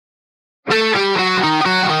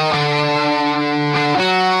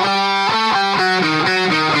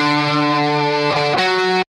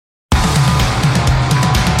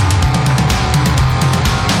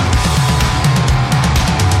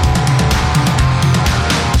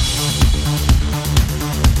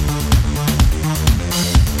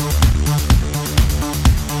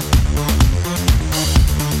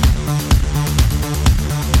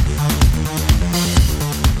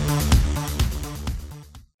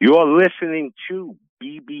You're listening to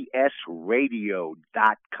bbsradio.com,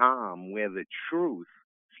 where the truth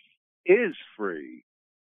is free.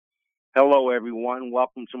 Hello, everyone.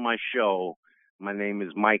 Welcome to my show. My name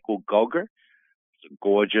is Michael Gogger. It's a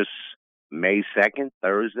gorgeous May 2nd,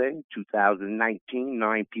 Thursday, 2019,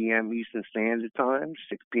 9 p.m. Eastern Standard Time,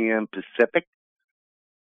 6 p.m. Pacific.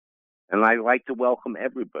 And I'd like to welcome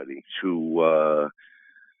everybody to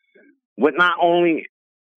what not only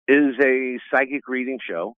is a psychic reading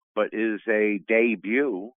show, but is a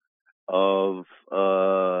debut of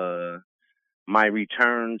my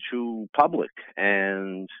return to public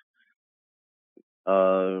and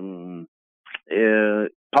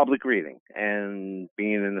public reading and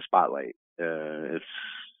being in the spotlight. It's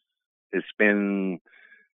been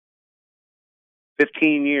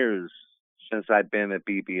 15 years since I've been at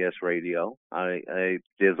BBS Radio.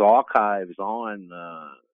 There's archives on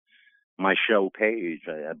my show page.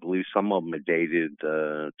 I believe some of them are dated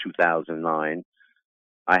 2009.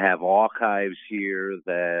 I have archives here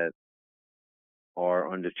that are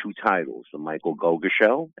under two titles, The Michael Gogger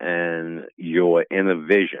Show and Your Inner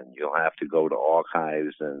Vision. You'll have to go to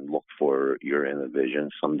archives and look for Your Inner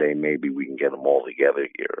Vision. Someday maybe we can get them all together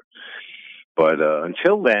here. But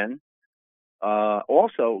until then,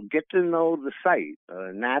 also get to know the site,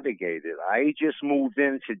 navigate it. I just moved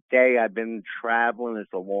in today. I've been traveling.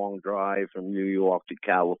 It's a long drive from New York to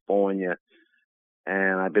California.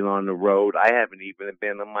 And I've been on the road. I haven't even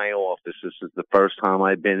been in my office. This is the first time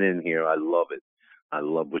I've been in here. I love it. I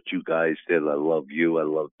love what you guys did. I love you. I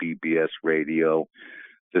love BBS Radio.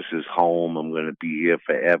 This is home. I'm going to be here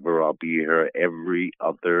forever. I'll be here every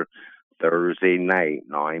other Thursday night,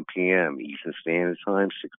 9 p.m. Eastern Standard Time,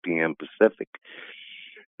 6 p.m. Pacific.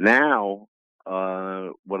 Now,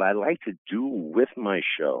 what I like to do with my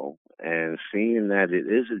show, and seeing that it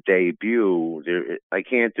is a debut, I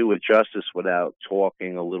can't do it justice without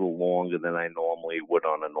talking a little longer than I normally would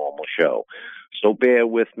on a normal show. So bear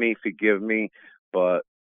with me, forgive me, but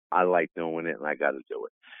I like doing it and I got to do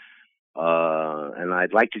it. And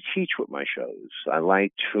I'd like to teach with my shows. I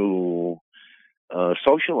like to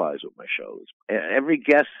socialize with my shows. Every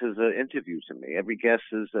guest is an interview to me. Every guest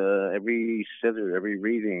is every sitter, every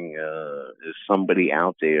reading is somebody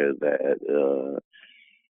out there that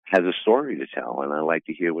has a story to tell, and I like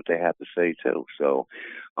to hear what they have to say too. So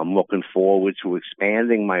I'm looking forward to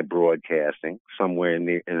expanding my broadcasting somewhere in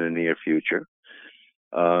the near future.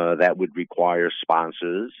 That would require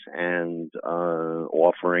sponsors and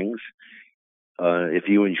offerings. If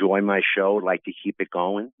you enjoy my show, like to keep it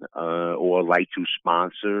going, or like to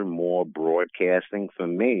sponsor more broadcasting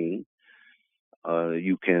from me,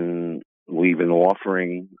 you can leave an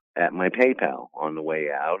offering at my PayPal on the way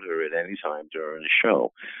out or at any time during the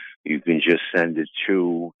show. You can just send it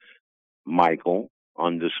to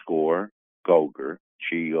Michael_Gogger, Gogger,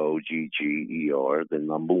 the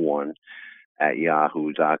number 1, at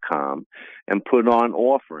yahoo.com, and put on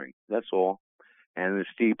offering. That's all. And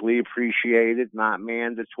it's deeply appreciated, not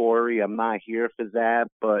mandatory. I'm not here for that,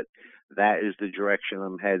 but that is the direction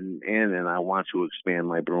I'm heading in, and I want to expand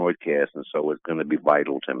my broadcast, and so it's going to be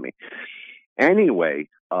vital to me. Anyway,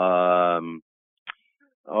 I am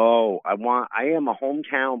a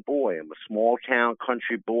hometown boy. I'm a small town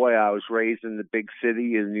country boy. I was raised in the big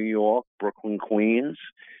city in New York, Brooklyn, Queens.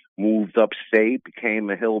 Moved upstate, became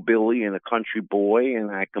a hillbilly and a country boy,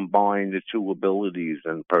 and I combined the two abilities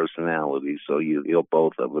and personalities, so you'll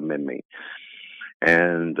both of them in me.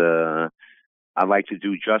 And I'd like to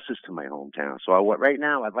do justice to my hometown. So right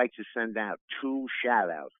now, I'd like to send out 2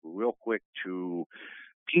 shout-outs real quick to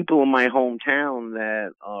people in my hometown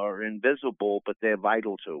that are invisible, but they're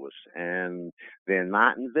vital to us, and they're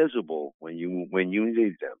not invisible when you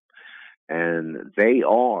need them. And they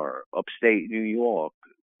are upstate New York,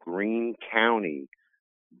 Greene County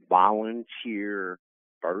volunteer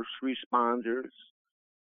first responders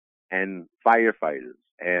and firefighters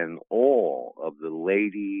and all of the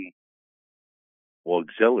lady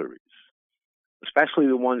auxiliaries, especially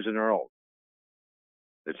the ones in Earl,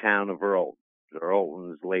 the town of Earl, the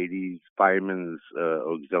Earlton's Ladies Firemen's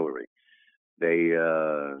Auxiliary. They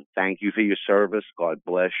thank you for your service. God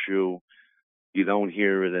bless you. You don't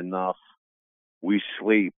hear it enough. We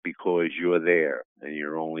sleep because you're there and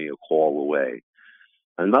you're only a call away.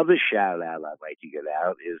 Another shout out I'd like to get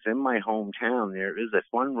out is in my hometown, there is a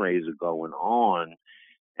fundraiser going on,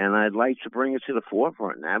 and I'd like to bring it to the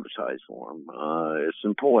forefront and advertise for them. It's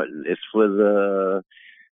important. It's for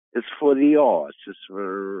the arts. It's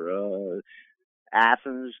for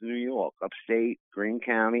Athens, New York, upstate Greene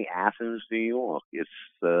County, Athens, New York. It's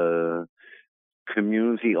the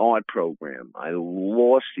community art program. I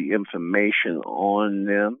lost the information on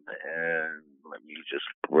them, and Let me just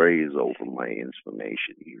graze over my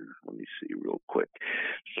information here. Let me see real quick.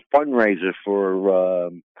 It's a fundraiser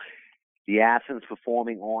for the Athens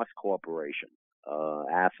Performing Arts Corporation.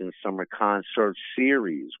 Athens Summer Concert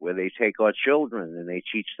Series, where they take our children and they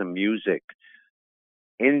teach them music.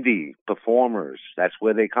 Indie performers, that's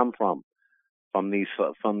where they come from these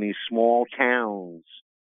small towns,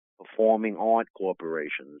 performing art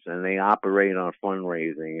corporations, and they operate on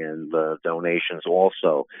fundraising and donations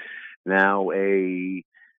also. Now, a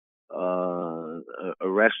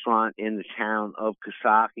restaurant in the town of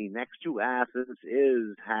Coxsackie, next to Athens,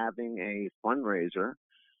 is having a fundraiser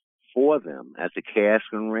for them at the Cask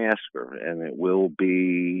and Rasker, and it will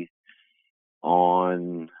be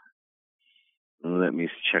on. Let me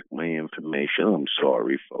check my information. I'm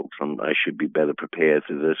sorry, folks. I should be better prepared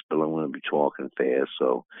for this, but I'm going to be talking fast.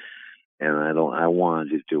 So, and I wanted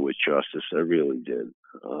to do it justice. I really did.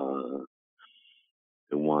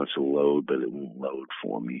 It wants to load, but it won't load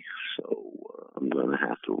for me. So I'm going to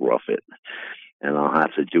have to rough it, and I'll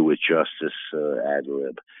have to do it justice ad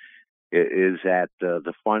lib. It is at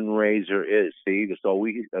the fundraiser is. See, it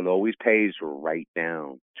always pays to write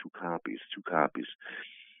down two copies.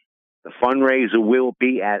 The fundraiser will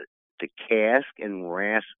be at the Cask and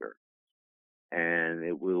Rasker, and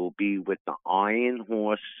it will be with the Iron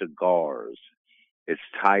Horse Cigars. It's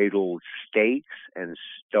titled Steaks and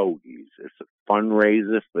Stogies. It's a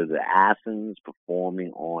fundraiser for the Athens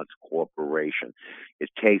Performing Arts Corporation. It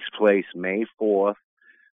takes place May 4th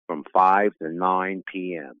from 5 to 9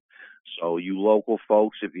 p.m. So you local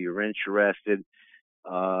folks, if you're interested,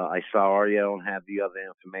 I sorry I don't have the other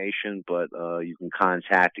information, but you can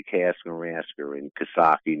contact the Cask and Rasker in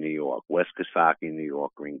Coxsackie, New York, West Coxsackie, New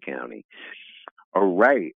York, Greene County. All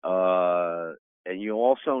right. And you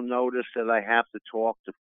also notice that I have to talk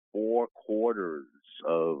to 4/4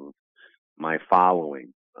 of my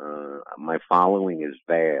following. My following is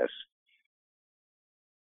vast.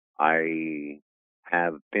 I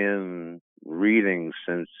have been reading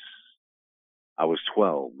since I was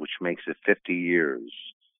 12, which makes it 50 years.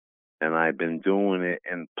 And I've been doing it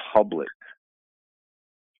in public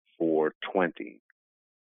for 20.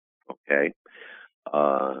 Okay.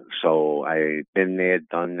 So I've been there,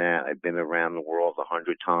 done that. I've been around the world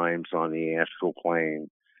 100 times on the astral plane.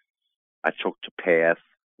 I took the path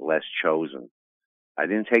less chosen. I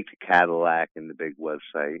didn't take the Cadillac and the big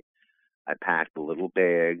website. I packed a little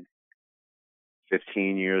bag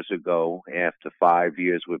 15 years ago after 5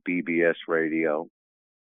 years with BBS Radio.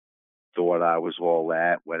 Thought I was all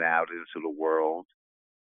that, went out into the world,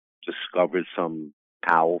 discovered some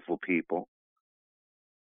powerful people,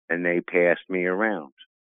 and they passed me around.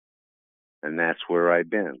 And that's where I've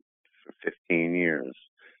been for 15 years.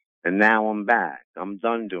 And now I'm back. I'm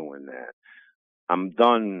done doing that. I'm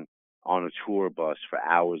done on a tour bus for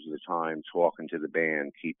hours at a time talking to the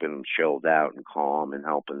band, keeping them chilled out and calm and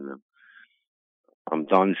helping them. I'm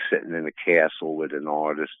done sitting in a castle with an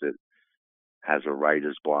artist that has a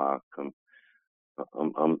writer's block. I'm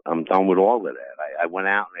done with all of that. I went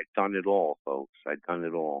out and I've done it all, folks. I've done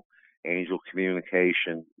it all. Angel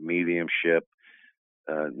communication, mediumship,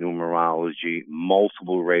 numerology,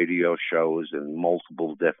 multiple radio shows in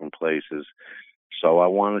multiple different places. So I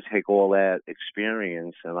want to take all that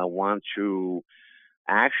experience and I want to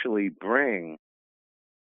actually bring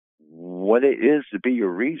what it is to be a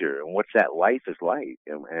reader and what that life is like.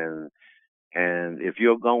 And if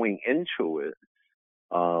you're going into it,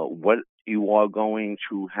 what you are going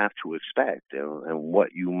to have to expect and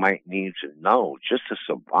what you might need to know just to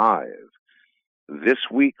survive. This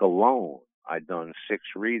week alone, I've done 6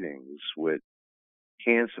 readings with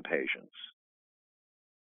cancer patients.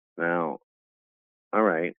 Now, all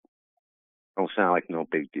right, don't sound like no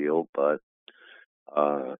big deal, but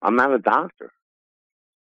I'm not a doctor.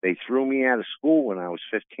 They threw me out of school when I was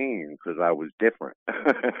 15 because I was different.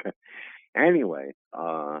 Anyway,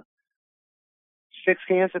 6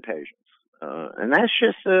 cancer patients. And that's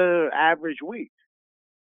just an average week.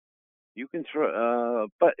 You can throw,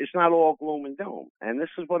 but it's not all gloom and doom. And this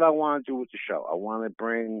is what I want to do with the show. I want to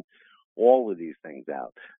bring all of these things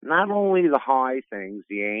out. Not only the high things,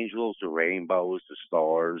 the angels, the rainbows, the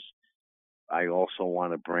stars. I also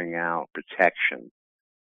want to bring out protection,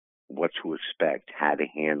 what to expect, how to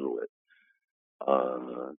handle it,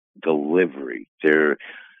 delivery.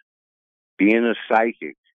 Being a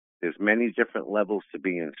psychic, there's many different levels to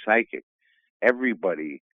being psychic.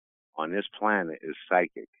 Everybody on this planet is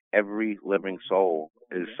psychic. Every living soul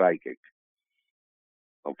is psychic.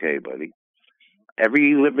 Okay, buddy.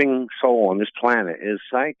 Every living soul on this planet is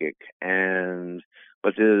psychic,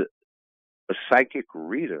 but a psychic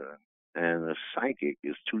reader and a psychic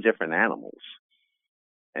is 2 different animals.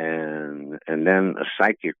 and then a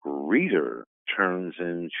psychic reader turns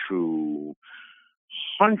into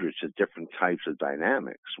hundreds of different types of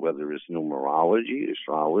dynamics, whether it's numerology,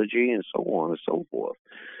 astrology, and so on and so forth.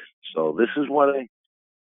 So this is what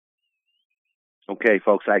okay,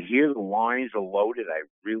 folks, I hear the lines are loaded. I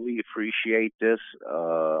really appreciate this.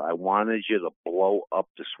 I wanted you to blow up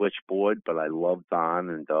the switchboard, but I love Don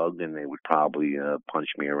and Doug, and they would probably punch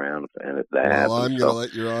me around if that happens. I'm going to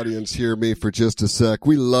let your audience hear me for just a sec.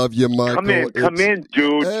 We love you, Michael. Come in,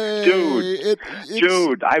 dude. Hey,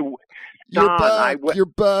 dude. You're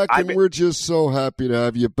back, and we're just so happy to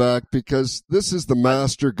have you back because this is the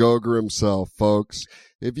master Gogger himself, folks.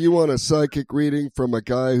 If you want a psychic reading from a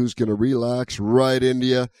guy who's going to relax right into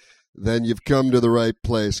you, then you've come to the right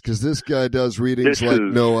place because this guy does readings like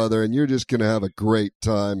no other, and you're just going to have a great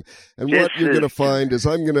time. And what you're going to find is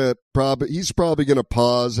he's probably going to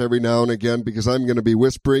pause every now and again because I'm going to be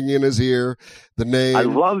whispering in his ear the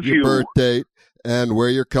name, your birth date, and where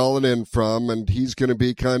you're calling in from, and he's going to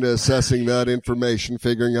be kind of assessing that information,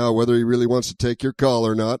 figuring out whether he really wants to take your call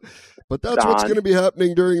or not. But that's what's going to be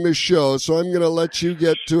happening during this show, so I'm going to let you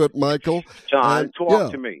get to it, Michael. John,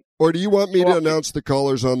 talk to me. Or do you want me to announce the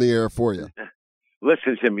callers on the air for you?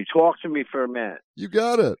 Listen to me. Talk to me for a minute. You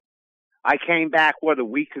got it. I came back, a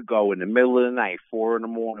week ago in the middle of the night, 4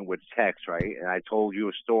 a.m. with text, right? And I told you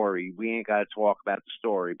a story. We ain't got to talk about the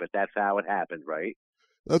story, but that's how it happened, right?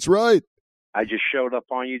 That's right. I just showed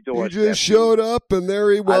up on your doorstep. You just showed up, and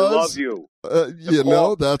there he was. I love you.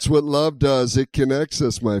 That's what love does. It connects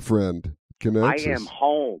us, my friend. I am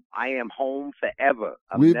home. I am home forever.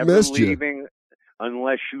 We've never missed leaving you.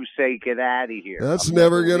 Unless you say get out of here. That's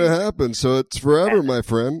never going to happen, so it's forever, my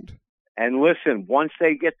friend. And listen, once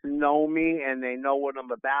they get to know me and they know what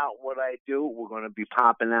I'm about, what I do, we're going to be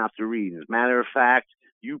popping out the readings. Matter of fact,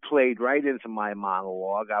 you played right into my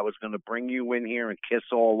monologue. I was going to bring you in here and kiss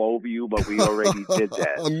all over you, but we already did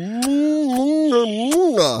that.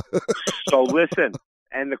 So listen,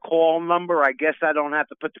 and the call number, I guess I don't have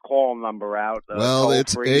to put the call number out. Well,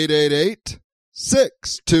 it's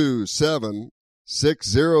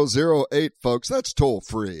 888-627-6008, folks. That's toll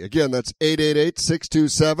free. Again, that's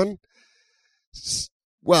 888-627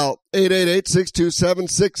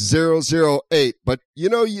 888-627-6008. But,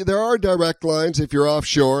 there are direct lines if you're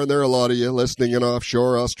offshore, and there are a lot of you listening in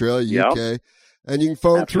offshore, Australia, UK. And you can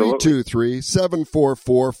phone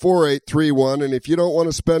 323-744-4831. And if you don't want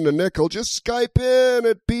to spend a nickel, just Skype in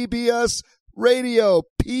at BBS Radio,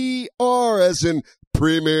 PR as in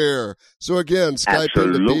Premier. So again, Skype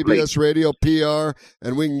into BBS Radio, PR,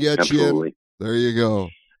 and we can get you in. There you go.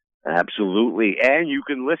 Absolutely. And you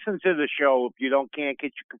can listen to the show if you can't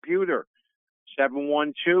get your computer.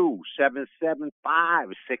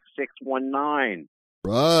 712-775-6619.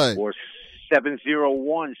 Right. Or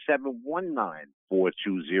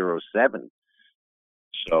 701-719-4207.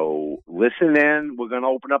 So listen in. We're going to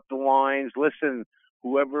open up the lines. Listen,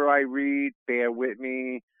 whoever I read, bear with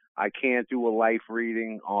me. I can't do a life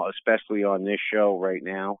reading, especially on this show right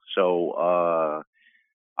now. So,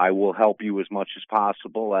 I will help you as much as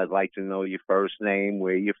possible. I'd like to know your first name,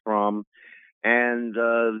 where you're from, and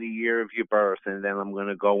the year of your birth. And then I'm going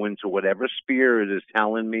to go into whatever spirit is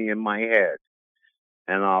telling me in my head.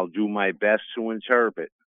 And I'll do my best to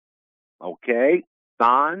interpret. Okay?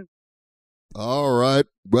 Don? All right.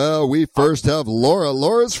 Well, we first have Laura.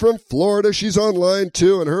 Laura's from Florida. She's online,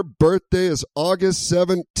 too, and her birthday is August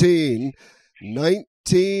 17,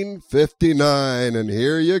 1959. And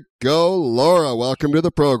here you go, Laura. Welcome to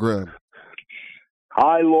the program.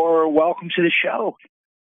 Hi, Laura. Welcome to the show.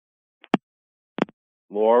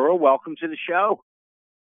 Laura, welcome to the show.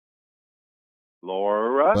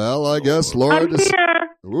 Laura. Well, I guess Laura just... here.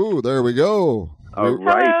 Ooh, there we go. All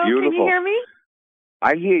right, hello, beautiful. Can you hear me?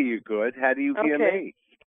 I hear you good. How do you hear me?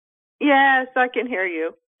 Yes, I can hear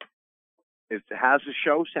you. How's the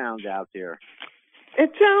show sound out there?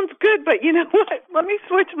 It sounds good, but you know what? Let me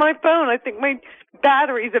switch my phone. I think my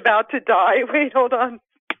battery's about to die. Wait, hold on.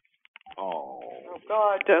 Oh,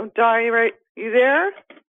 God, don't die, right? You there?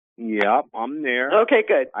 Yep, I'm there. Okay,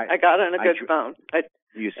 good. I got on a good phone.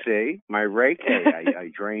 You see? My Reiki, I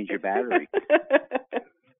drained your battery.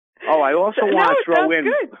 Oh, I also want to throw in...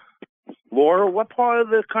 Good. Laura, what part of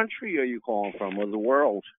the country are you calling from, or the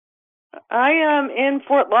world? I am in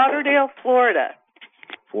Fort Lauderdale, Florida.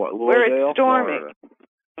 Fort Lauderdale, where it's storming. Florida.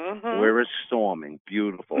 Mm-hmm. Where it's storming.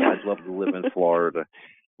 Beautiful. I'd love to live in Florida.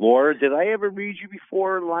 Laura, did I ever read you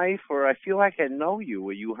before in life, or I feel like I know you,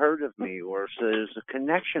 or you heard of me, or there's a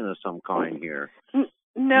connection of some kind here?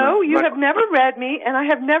 No, you have never read me, and I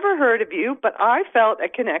have never heard of you, but I felt a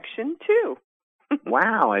connection, too.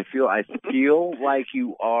 Wow, I feel like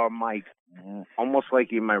you are my almost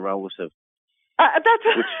like you're my relative. That's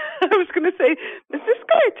what I was going to say. Is this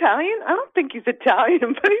guy Italian? I don't think he's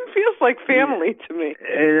Italian, but he feels like family to me.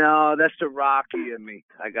 No, that's the Rocky in me.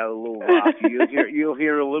 I got a little Rocky. You'll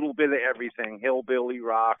hear a little bit of everything. Hillbilly,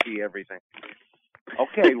 Rocky, everything.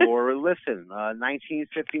 Okay, Laura, listen,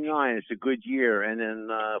 1959, it's a good year. And then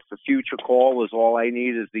for future callers, all I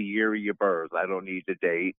need is the year of your birth. I don't need the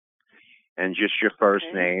date. And just your first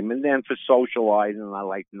name. And then for socializing, I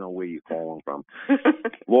like to know where you're calling from.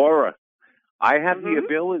 Laura, I have the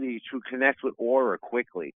ability to connect with aura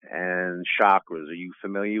quickly and chakras. Are you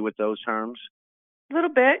familiar with those terms? A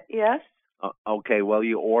little bit, yes. Okay, well,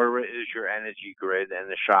 your aura is your energy grid, and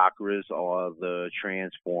the chakras are the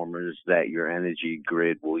transformers that your energy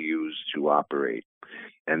grid will use to operate.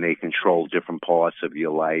 And they control different parts of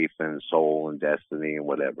your life and soul and destiny and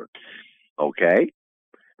whatever. Okay?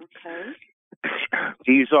 Okay.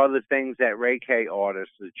 These are the things that Reiki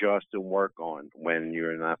artists adjust and work on when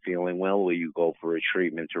you're not feeling well or you go for a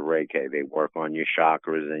treatment to Reiki. They work on your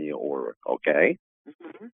chakras and your aura, okay?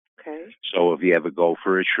 Mm-hmm. Okay. So if you ever go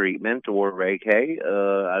for a treatment or Reiki,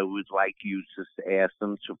 I would like you to ask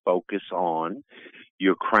them to focus on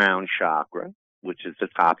your crown chakra, which is the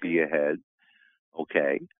top of your head,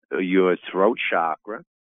 okay? Your throat chakra.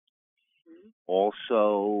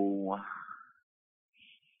 Also,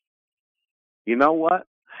 you know what?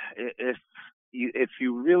 If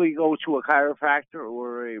you really go to a chiropractor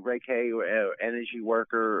or a Reiki or energy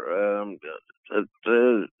worker,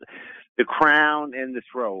 the crown and the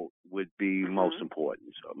throat would be most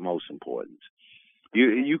important. Most important.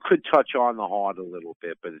 You could touch on the heart a little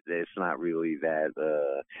bit, but it's not really that.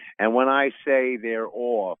 And when I say they're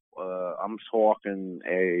off, I'm talking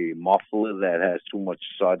a muffler that has too much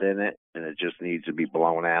sud in it, and it just needs to be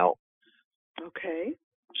blown out. Okay.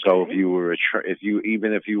 So if you were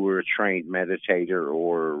even if you were a trained meditator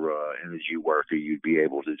or energy worker, you'd be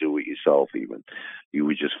able to do it yourself. Even you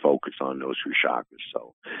would just focus on those two chakras.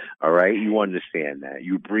 So, all right, you understand that.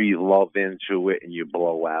 You breathe love into it and you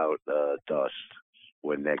blow out dust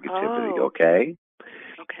or negativity. Oh. Okay.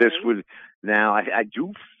 Okay. This would now. I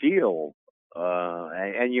do feel.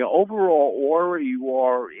 And your overall aura, you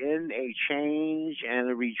are in a change and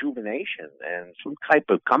a rejuvenation and some type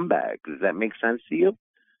of comeback. Does that make sense to you?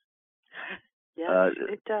 Yes,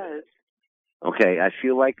 it does. Okay, I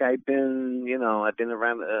feel like I've been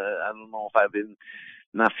around, I don't know if I've been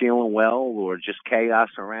not feeling well or just chaos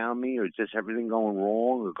around me or just everything going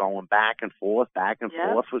wrong or going back and forth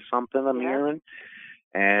with something I'm hearing.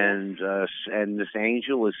 And this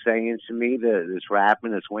angel is saying to me that it's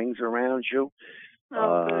wrapping its wings around you.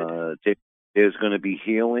 Oh, good. There's going to be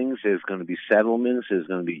healings. There's going to be settlements. There's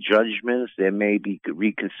going to be judgments. There may be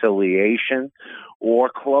reconciliation or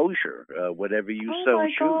closure, whatever you so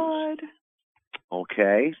choose. God.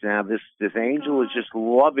 Okay. Now this angel is just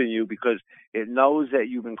loving you because it knows that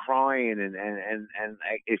you've been crying and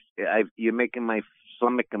you're making my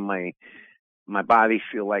stomach and my body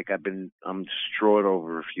feel like I'm distraught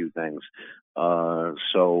over a few things.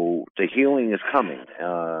 So the healing is coming.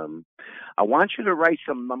 I want you to write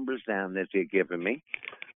some numbers down that they're giving me.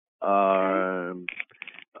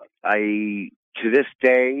 To this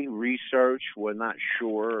day, research, we're not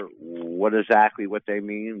sure what they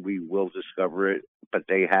mean. We will discover it, but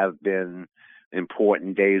they have been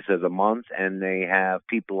important days of the month, and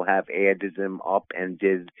people have added them up and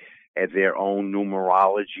did their own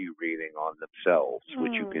numerology reading on themselves,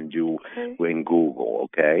 which you can do in Google,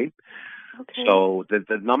 okay? So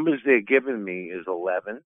the numbers they're giving me is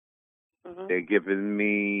 11. They're giving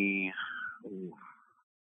me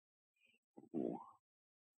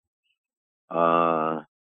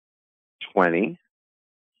 20,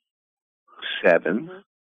 7,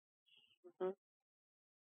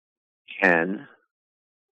 10,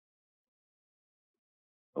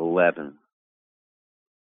 11,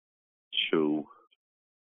 2,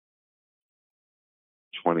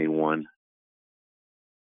 21,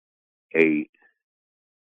 8.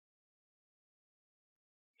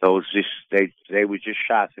 Those they were just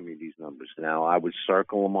shot to me, these numbers. Now I would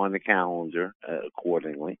circle them on the calendar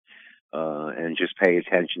accordingly, and just pay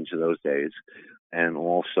attention to those days. And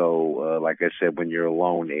also, like I said, when you're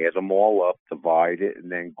alone, add them all up, divide it,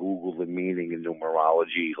 and then Google the meaning in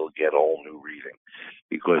numerology. You'll get a whole new reading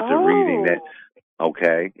because the reading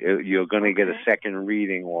you're going to get a second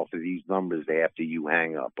reading off of these numbers after you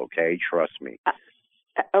hang up. Okay, trust me.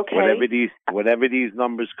 Okay. Whatever these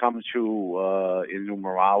numbers come to in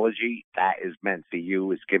numerology, that is meant for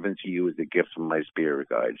you. It's given to you as a gift from my spirit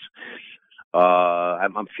guides.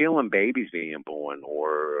 I'm feeling babies being born,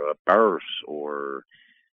 or births, or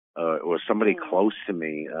somebody close to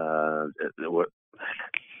me.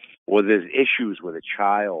 or there's issues with a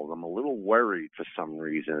child. I'm a little worried for some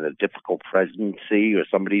reason, a difficult pregnancy, or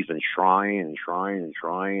somebody's been trying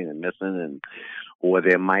and missing, and or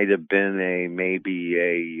there might have been I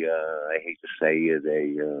hate to say it,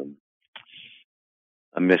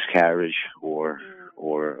 a miscarriage or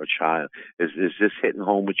a child. Is this hitting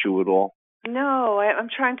home with you at all? No, I'm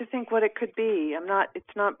trying to think what it could be.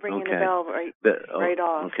 It's not ringing a bell right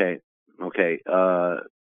off. Okay.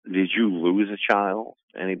 Did you lose a child?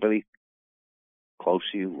 Anybody close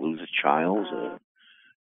to you lose a child?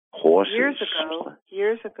 Horses?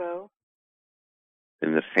 Years ago.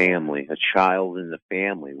 In the family, a child in the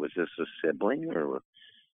family. Was this a sibling or?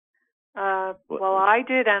 Well, I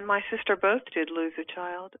did, and my sister both did lose a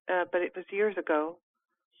child, but it was years ago.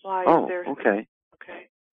 Why? Oh, is there... okay. Okay.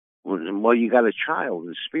 Well, you got a child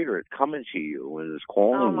in spirit coming to you and is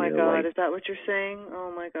calling you. Oh my God, is that what you're saying?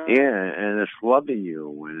 Oh my God. Yeah, and it's loving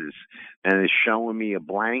you, and it's showing me a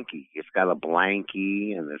blankie. It's got a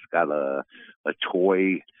blankie, and it's got a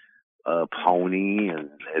toy pony, and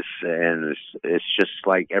it's just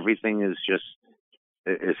like everything is just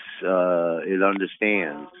it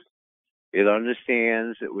understands. Wow. It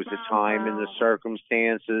understands. It was a time in the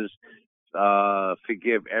circumstances.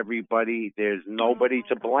 Forgive everybody. There's nobody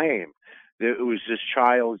to blame. It was this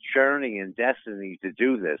child's journey and destiny to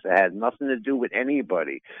do this. It had nothing to do with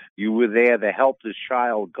anybody. You were there to help this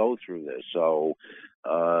child go through this. So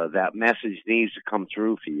that message needs to come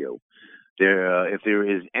through for you. If there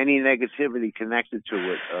is any negativity connected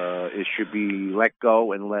to it, it should be let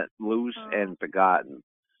go and let loose and forgotten.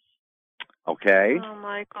 Okay? Oh,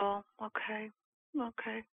 Michael. Okay.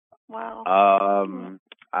 Wow.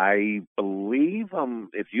 I believe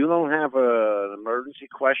if you don't have an emergency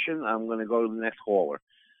question, I'm going to go to the next caller.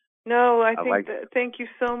 No, thank you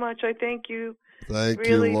so much. I thank you. Thank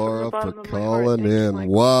really, you, Laura, for calling in. You,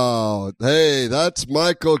 wow. Hey, that's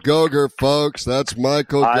Michael Gogger, folks. That's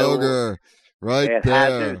Michael Gogger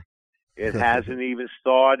there. It hasn't even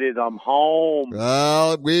started. I'm home.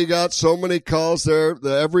 Well, we got so many calls there.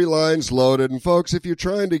 Every line's loaded. And, folks, if you're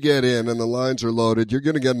trying to get in and the lines are loaded, you're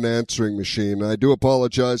going to get an answering machine. I do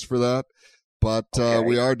apologize for that, but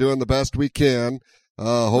we are doing the best we can.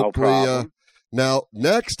 Hopefully, no problem. Now,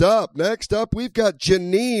 next up, we've got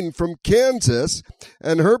Janine from Kansas,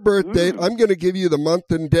 and her birth date, I'm going to give you the month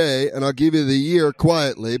and day, and I'll give you the year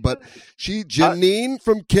quietly, but Janine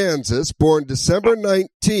from Kansas, born December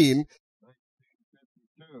 19,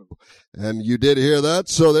 and you did hear that,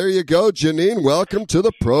 so there you go, Janine. Welcome to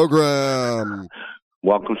the program.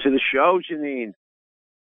 Welcome to the show, Janine.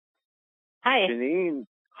 Hi. Janine,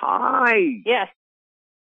 hi. Yes.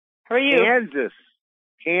 How are you?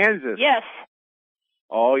 Kansas. Yes.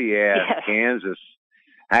 Oh, yeah, yes. Kansas.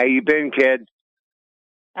 How you been, kid?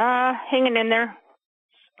 Hanging in there.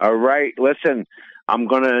 All right. Listen, I'm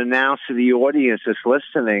going to announce to the audience that's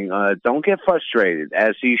listening, don't get frustrated.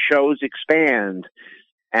 As these shows expand,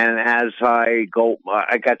 and as I go,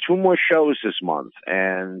 I got 2 more shows this month,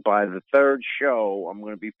 and by the 3rd show, I'm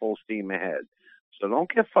going to be full steam ahead. So don't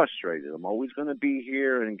get frustrated. I'm always going to be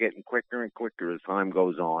here and getting quicker and quicker as time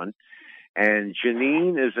goes on. And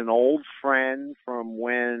Janine is an old friend from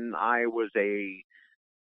when I was a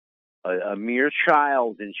mere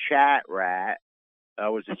child in Chat Rat. I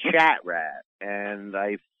was a Chat Rat, and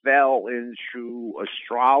I fell into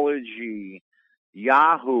astrology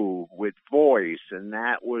Yahoo with voice, and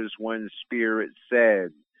that was when Spirit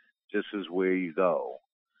said, "This is where you go."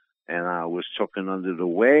 And I was taken under the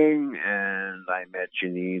wing, and I met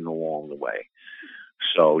Janine along the way.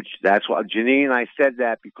 So that's why, Janine, I said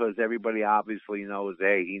that because everybody obviously knows,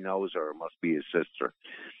 hey, he knows her. It must be his sister.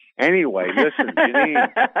 Anyway, listen,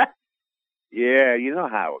 Janine. Yeah, you know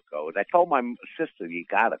how it goes. I told my sister, you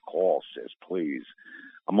got to call, sis, please.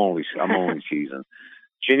 I'm only teasing.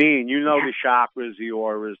 Janine, you know the chakras, the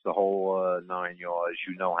auras, the whole 9 yards.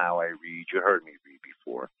 You know how I read. You heard me read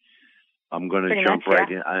before. I'm going to jump right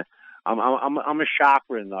in. I'm a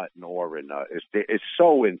chakra nut and aura nut. It's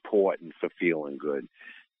so important for feeling good.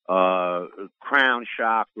 Crown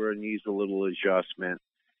chakra needs a little adjustment.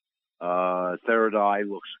 3rd eye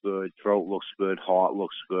looks good. Throat looks good. Heart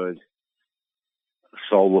looks good.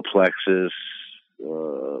 Solar plexus.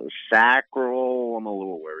 Sacral, I'm a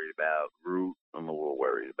little worried about. Root, I'm a little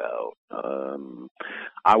worried about.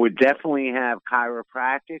 I would definitely have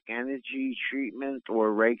chiropractic energy treatment or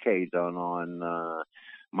Reiki done on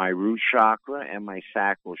my root chakra and my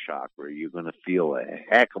sacral chakra. You're going to feel a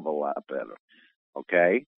heck of a lot better.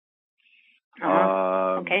 Okay?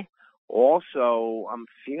 Okay. Also, I'm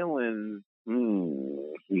feeling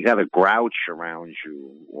you got a grouch around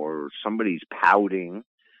you, or somebody's pouting.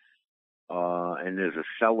 and there's a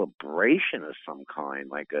celebration of some kind,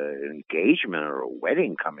 like an engagement or a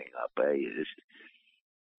wedding coming up.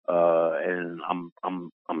 And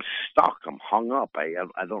I'm stuck. I'm hung up. I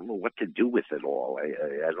don't know what to do with it all.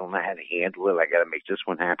 I don't know how to handle it. I got to make this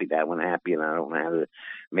one happy, that one happy, and I don't know how to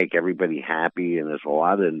make everybody happy. And there's a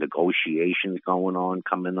lot of negotiations going on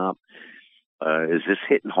coming up. Is this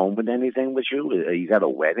hitting home with anything with you? You got a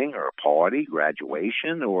wedding or a party,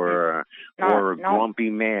 graduation, or a grumpy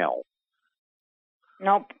male?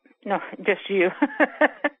 Nope. No, just you.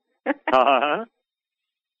 All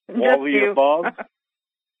of the above?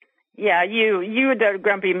 Yeah, you the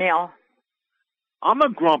grumpy male. I'm a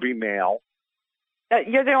grumpy male.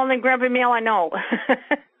 You're the only grumpy male I know.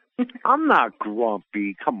 I'm not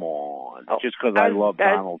grumpy. Come on. Just because I love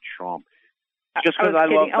Donald Trump. Just because I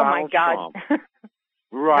love Donald Trump.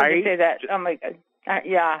 Right? How'd you say that? Oh, my God.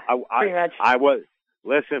 Yeah, pretty much. I was...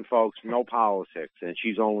 Listen, folks, no politics, and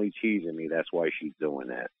she's only teasing me. That's why she's doing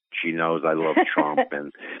that. She knows I love Trump.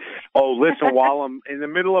 And listen, while I'm in the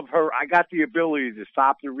middle of her, I got the ability to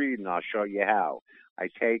stop the reading. I'll show you how. I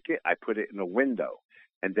take it, I put it in the window,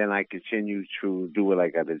 and then I continue to do what I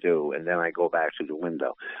got to do, and then I go back to the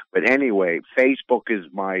window. But anyway, Facebook is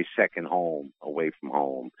my second home away from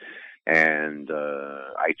home. And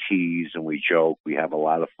I tease and we joke. We have a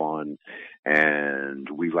lot of fun, and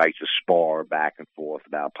we like to spar back and forth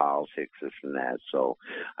about politics, this and that. So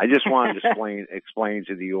I just wanted to explain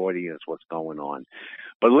to the audience what's going on.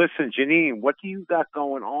 But listen, Janine, what do you got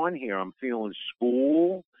going on here? I'm feeling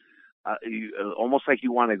school. Almost like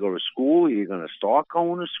you want to go to school. Are you going to start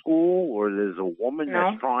going to school, or there's a woman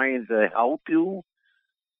that's trying to help you?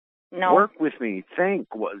 No. Work with me. Think.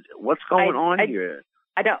 What's going on here?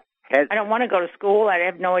 I don't want to go to school. I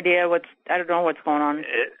have no idea I don't know what's going on.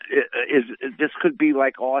 This could be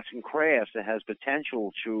like arts and crafts. It has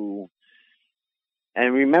potential to.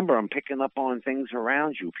 And remember, I'm picking up on things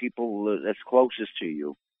around you, people that's closest to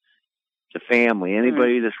you, the family,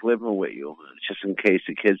 anybody that's living with you, just in case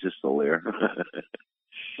the kids are still there.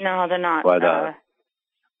 No, they're not. But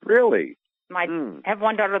really, I have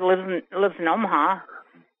one daughter that lives in Omaha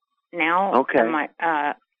now. Okay.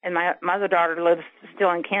 And my other daughter lives still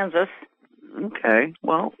in Kansas. Okay.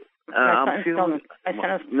 Well, I'm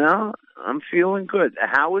feeling good.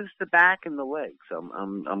 How is the back and the legs?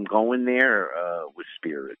 I'm going there with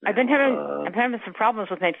spirit now. I'm having some problems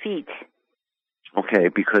with my feet. Okay,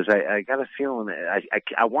 because I got a feeling I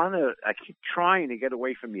keep trying to get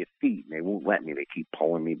away from your feet, and they won't let me. They keep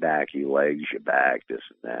pulling me back. Your legs, your back, this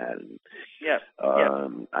and that.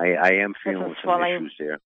 And, I am feeling some issues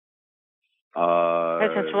there.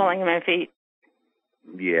 There's some swelling in my feet.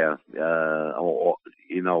 Yeah.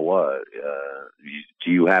 You know what?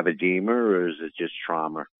 Do you have edema, or is it just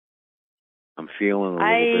trauma? I'm feeling a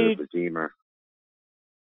little bit of edema.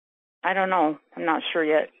 I don't know. I'm not sure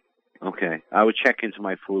yet. Okay. I would check into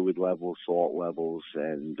my fluid levels, salt levels,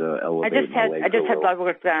 and elevate my leg. I just had blood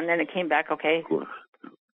work done, and it came back okay.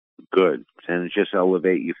 Good. And just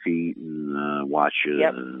elevate your feet and watch a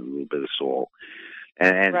little bit of salt.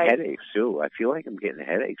 And headaches too. I feel like I'm getting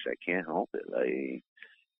headaches. I can't help it.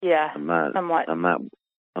 Somewhat.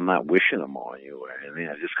 I'm not wishing them on you or anything.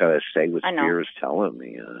 I just gotta say what Spirit's telling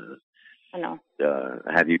me. I know.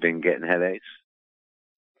 Have you been getting headaches?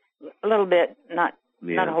 A little bit, not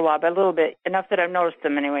a whole lot, but a little bit. Enough that I've noticed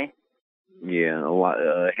them anyway. Yeah, a lot.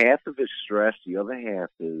 Half of it's stress. The other half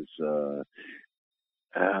is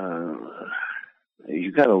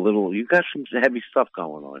you got some heavy stuff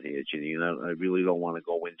going on here, Janine. I really don't want to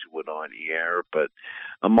go into it on the air, but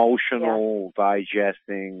emotional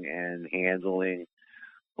digesting and handling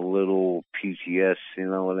a little PTS, you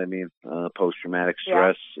know what I mean? Post-traumatic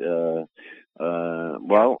stress.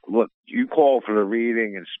 Well, look, you call for the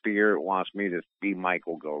reading, and Spirit wants me to be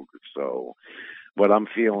Michael Gogger, so what I'm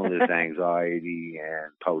feeling is anxiety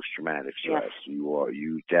and post-traumatic stress. Yes.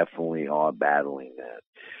 You definitely are battling that.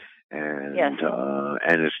 And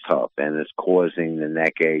and it's tough, and it's causing the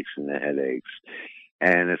neck aches and the headaches,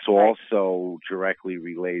 and it's also directly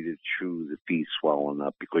related to the feet swelling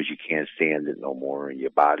up because you can't stand it no more, and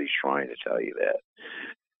your body's trying to tell you that.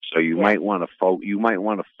 So you might want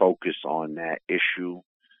to focus on that issue.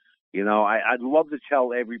 You know, I'd love to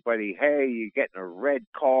tell everybody, hey, you're getting a red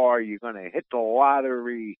car, you're going to hit the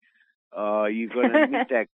lottery, you're going to meet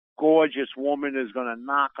that gorgeous woman who's going to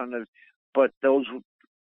knock on the, but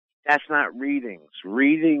that's not readings.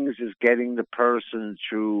 Readings is getting the person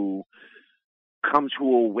to come to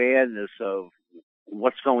awareness of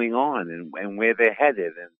what's going on and where they're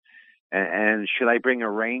headed and should I bring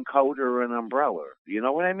a raincoat or an umbrella? You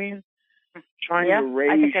know what I mean? Trying to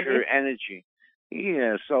raise your energy.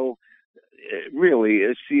 Yeah, so really,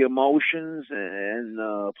 it's the emotions and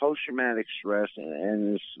post-traumatic stress,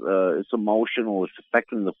 and it's emotional. It's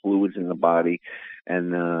affecting the fluids in the body,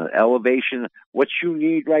 and elevation. What you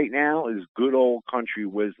need right now is good old country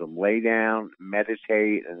wisdom. Lay down,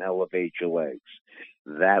 meditate, and elevate your legs.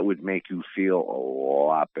 That would make you feel a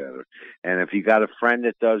lot better. And if you got a friend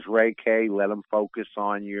that does Reiki, let them focus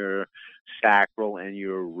on your sacral and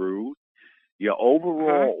your root. Your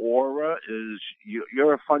overall aura is,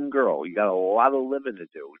 you're a fun girl. You got a lot of living to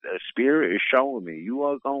do. The spirit is showing me you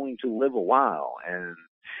are going to live a while, and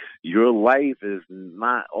your life is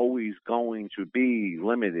not always going to be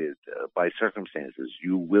limited by circumstances.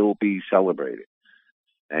 You will be celebrated,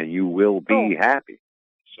 and you will be happy.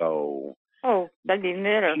 So, that'd be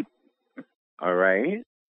better. All right.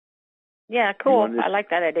 Yeah, cool. I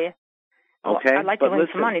like that idea. Okay, well, I'd like to win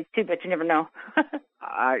some money too, but you never know.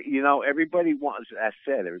 Everybody wants. As I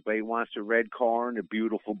said, everybody wants a red car and a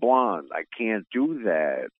beautiful blonde. I can't do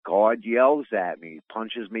that. God yells at me,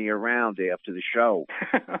 punches me around after the show.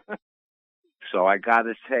 So I got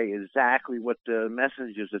to say exactly what the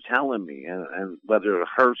messages are telling me, and whether it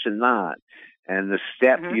hurts or not. And the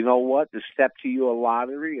step, you know what? The step to your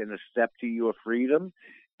lottery and the step to your freedom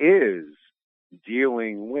is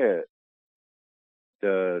dealing with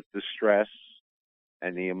the stress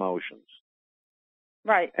and the emotions.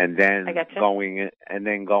 Right. And then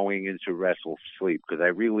going into restful sleep, because I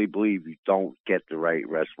really believe you don't get the right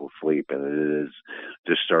restful sleep, and it is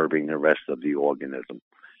disturbing the rest of the organism.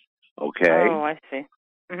 Okay? Oh, I see.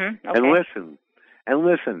 Mm-hmm. Okay. And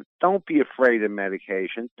listen, don't be afraid of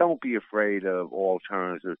medication. Don't be afraid of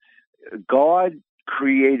alternatives. God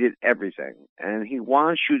created everything, and he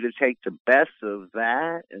wants you to take the best of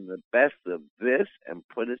that and the best of this and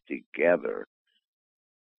put it together.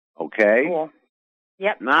 Okay? Cool.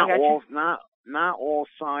 Yep. Not all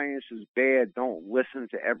science is bad. Don't listen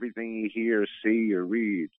to everything you hear, see, or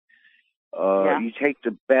read. You take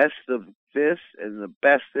the best of this and the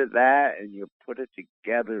best of that, and you put it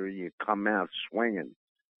together, and you come out swinging.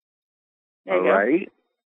 There you go. Right?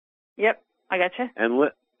 Yep, I got you.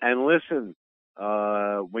 And listen,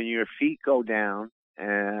 when your feet go down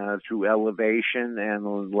through elevation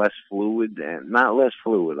and less fluid, and not less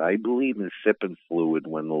fluid, I believe in sipping fluid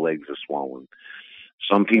when the legs are swollen.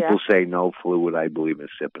 Some people say no fluid. I believe in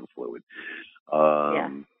sipping fluid.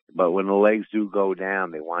 But when the legs do go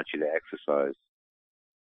down, they want you to exercise.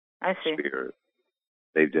 I see. Spirit.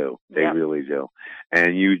 They do. They really do.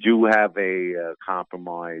 And you do have a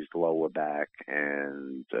compromised lower back,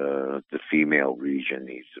 and the female region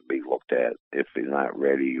needs to be looked at. If it's not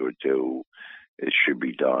ready or due, it should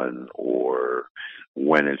be done. Or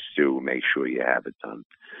when it's due, make sure you have it done.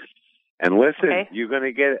 And listen, you're going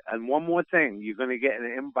to get, and one more thing, you're going to get an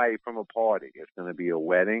invite from a party. It's going to be a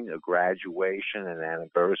wedding, a graduation, an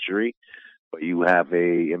anniversary, but you have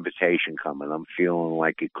a invitation coming. I'm feeling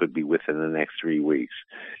like it could be within the next 3 weeks.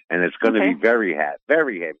 And it's going to be very happy,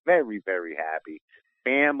 very, very, very happy,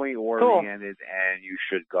 family-oriented, and you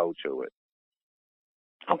should go to it.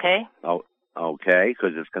 Okay. Oh, okay,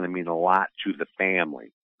 because it's going to mean a lot to the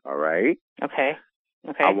family, all right? Okay.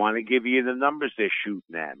 Okay. I want to give you the numbers they're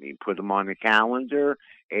shooting at me. Put them on the calendar,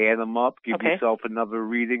 add them up, give yourself another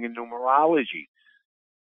reading in numerology.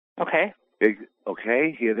 Okay.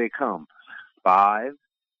 Okay, here they come. 5,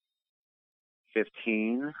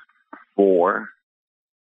 15, 4,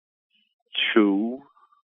 2,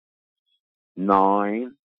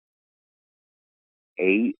 9,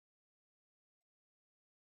 8,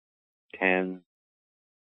 10,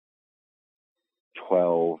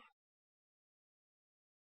 12,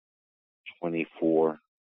 24,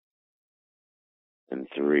 and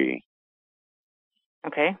 3.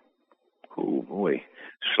 Okay. Oh boy!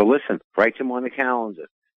 So listen, write them on the calendar.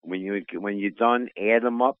 When you're done, add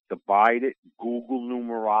them up, divide it, Google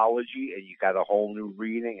numerology, and you got a whole new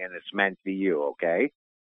reading, and it's meant for you. Okay.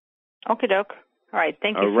 Okie doke. All right.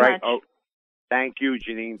 Thank you so much. Oh, thank you,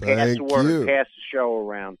 Janine. Pass the word. Pass the show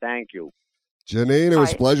around. Thank you. Janine, it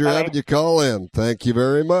was a pleasure having you call in. Thank you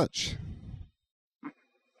very much.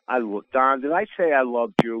 Don, did I say I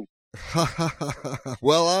loved you?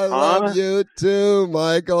 Well, I love you too,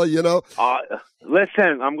 Michael. You know.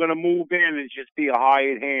 Listen, I'm going to move in and just be a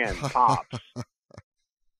hired hand, pops.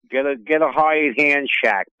 Get a hired hand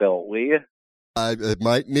shack built, will you? I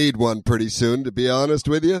might need one pretty soon, to be honest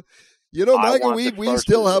with you. You know, Michael, we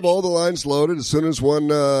still have all the lines loaded. As soon as one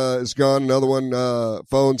is gone, another one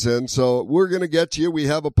phones in. So we're going to get to you. We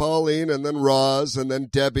have a Pauline and then Roz and then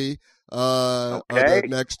Debbie are the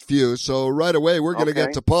next few. So right away, we're going to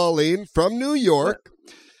get to Pauline from New York.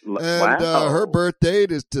 And her birth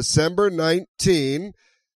date is December 19.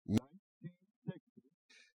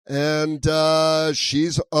 And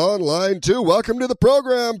she's online, too. Welcome to the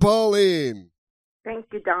program, Pauline. Thank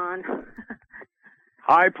you, Don.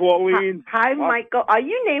 Hi, Pauline. Hi, Michael. Are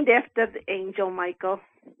you named after the angel Michael?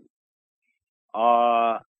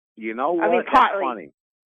 You know what? I mean, partly.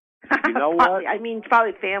 That's funny. You know what? I mean,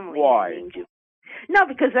 probably family. Why? Named you. No,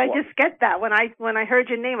 because I just get that when I heard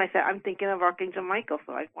your name, I said I'm thinking of Archangel Michael,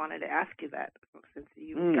 so I wanted to ask you that since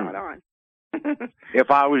you got on.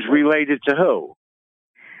 If I was related to who?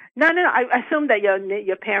 No. I assumed that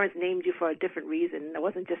your parents named you for a different reason. It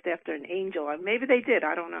wasn't just after an angel. Or maybe they did.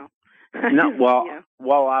 I don't know. No,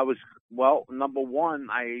 well, number one,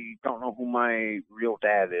 I don't know who my real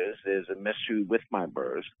dad is. There's a mystery with my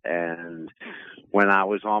birth. And when I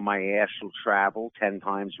was on my astral travel 10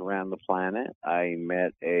 times around the planet, I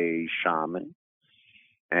met a shaman,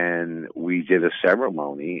 and we did a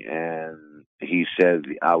ceremony, and he said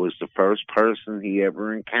I was the first person he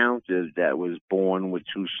ever encountered that was born with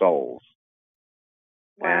two souls.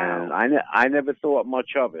 Wow. And I never thought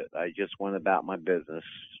much of it. I just went about my business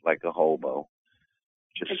like a hobo.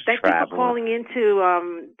 Thank you for calling into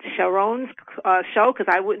Sharon's show, because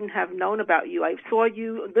I wouldn't have known about you. I saw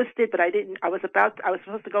you listed, but I didn't. I was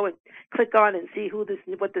supposed to go and click on and see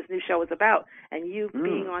what this new show was about. And you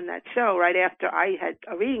being on that show right after I had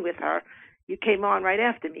a reading with her, you came on right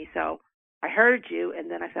after me. So I heard you,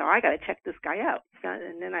 and then I said, I got to check this guy out.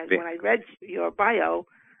 And then when I read your bio,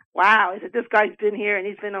 wow, I said, this guy's been here and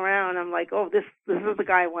he's been around. I'm like, oh, this is the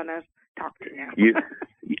guy I want to talk to now.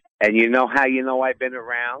 And you know how you know I've been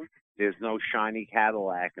around? There's no shiny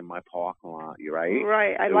Cadillac in my parking lot, right?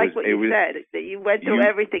 Right. I like what you said, that you went through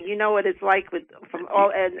everything. You know what it's like from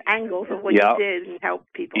all angles of what you did and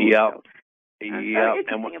helped people. Yep. So, very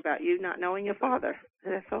interesting about you not knowing your father.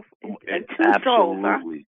 That's so and two souls, huh?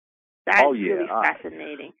 That's really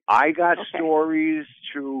fascinating. I got stories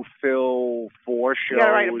to fill 4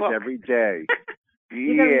 shows every day.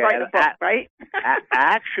 You're going to write a book, right?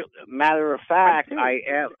 Actually, matter of fact,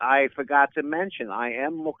 I forgot to mention, I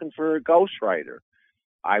am looking for a ghostwriter.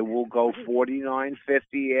 I will go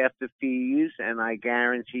 $49.50 after fees, and I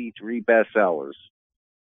guarantee 3 bestsellers.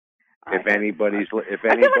 If anybody's I feel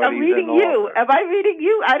like I'm reading you. Am I reading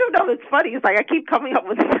you? I don't know. It's funny. It's like I keep coming up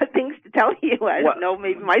with things to tell you. I don't know.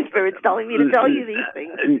 Maybe my spirit's telling me to tell you these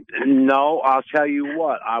things. No, I'll tell you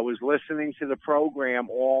what. I was listening to the program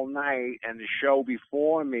all night, and the show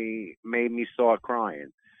before me made me start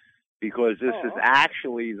crying, because this is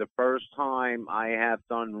actually the first time I have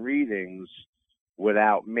done readings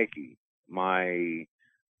without Mickey, my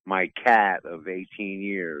cat of 18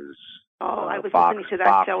 years. Oh, I was listening to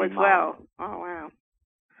that show as well. Oh, wow.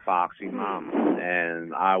 Foxy Mama.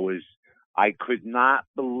 And I could not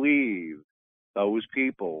believe those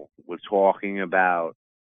people were talking about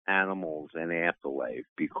animals and afterlife,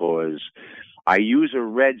 because I use a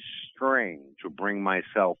red string to bring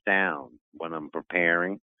myself down when I'm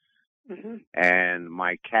preparing. Mm-hmm. And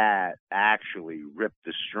my cat actually ripped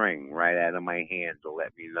the string right out of my hand to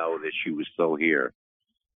let me know that she was still here.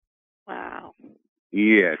 Wow.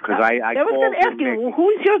 Yeah, because I was going to ask you,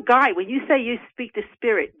 who's your guide? When you say you speak to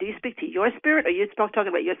spirit, do you speak to your spirit, or are you talking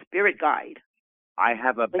about your spirit guide? I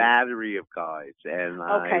have a battery of guides, and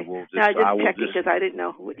I will just... I just checking because I didn't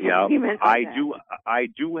know who you meant. I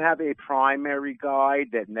do have a primary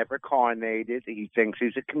guide that never carnated. He thinks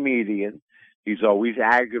he's a comedian. He's always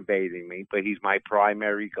aggravating me, but he's my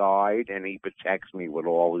primary guide, and he protects me with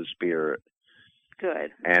all his spirit.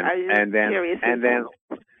 Good.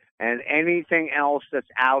 And anything else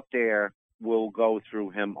that's out there will go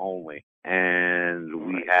through him only. And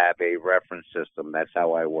we have a reference system. That's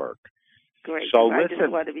how I work. Great. So I just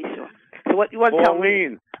want to be sure. So what you want to tell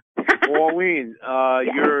me? Pauline,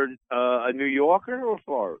 you're a New Yorker or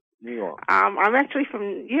Florida? New York. I'm actually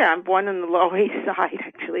I'm born on the Lower East Side,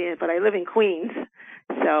 actually, but I live in Queens.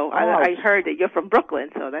 So I heard that you're from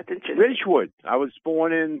Brooklyn, so that's interesting. Ridgewood. I was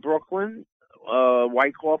born in Brooklyn.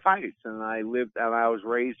 White Cloth Heights, and I was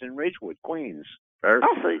raised in Ridgewood, Queens. What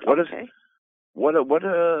do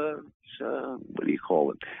you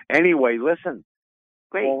call it? Anyway, listen.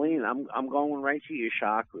 Great. Pauline, I'm going right to your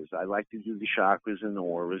chakras. I like to do the chakras and the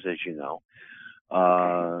auras, as you know.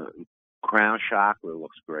 Crown chakra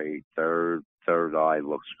looks great. Third eye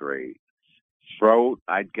looks great. Throat,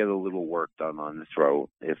 I'd get a little work done on the throat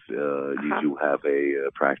if you do have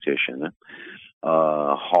a practitioner.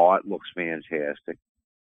 Heart looks fantastic.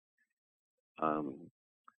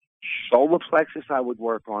 Solar plexus I would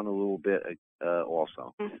work on a little bit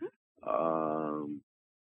also. Mm-hmm.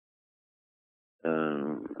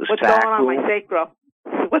 What's going on with my sacral?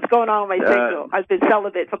 What's going on with my sacral? I've been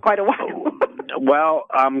celibate for quite a while. Well,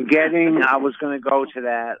 I was going to go to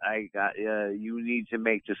that. I got, you need to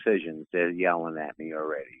make decisions. They're yelling at me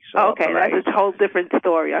already. So, okay, that's a whole different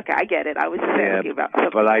story. Okay, I get it. I was just asking about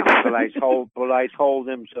something but I told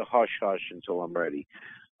him to hush until I'm ready.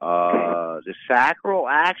 The sacral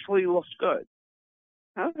actually looks good.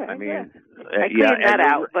 Okay. I mean, I cleared that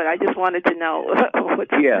out, but I just wanted to know.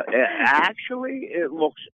 Actually, it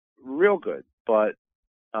looks real good, but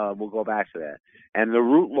we'll go back to that. And the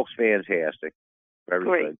root looks fantastic. Very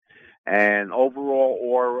Great. good. And overall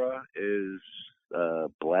aura is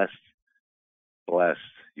blessed.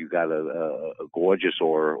 You got a gorgeous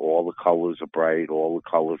aura. All the colors are bright. All the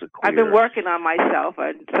colors are clear. I've been working on myself,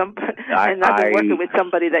 and I've been working with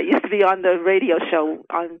somebody that used to be on the radio show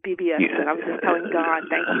on BBS, and I was just telling God,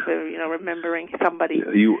 thank you for remembering somebody.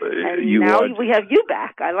 Now we have you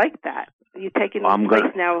back. I like that. You're taking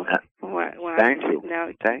place now. Thank you.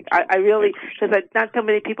 I really, because not so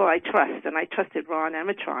many people I trust, and I trusted Ron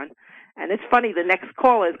Amatron. And it's funny, the next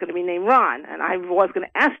caller is going to be named Ron, and I was going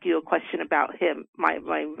to ask you a question about him, my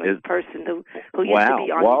person who used to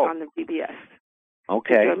be on the BBS.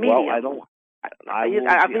 Okay. Well, I don't.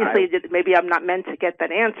 Obviously, maybe I'm not meant to get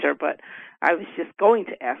that answer, but I was just going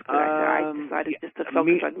to ask. But I decided just to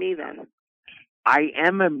focus on me then. I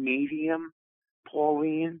am a medium,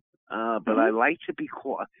 Pauline, but I like to be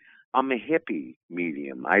called. I'm a hippie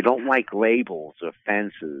medium. I don't like labels or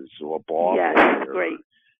fences or bars. Yes, great.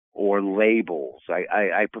 Or labels.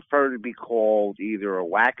 I prefer to be called either a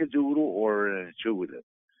wackadoodle or an intuitive.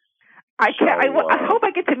 I hope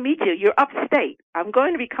I get to meet you. You're upstate. I'm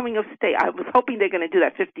going to be coming upstate. I was hoping they're going to do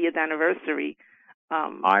that 50th anniversary.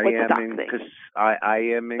 I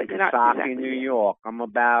am in Coxsackie, New York. I'm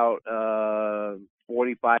about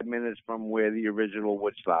 45 minutes from where the original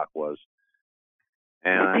Woodstock was.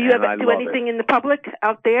 And do you ever do anything in the public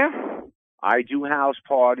out there? I do house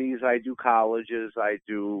parties. I do colleges. I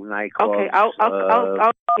do nightclubs. Okay, I'll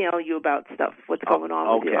email you about stuff. What's going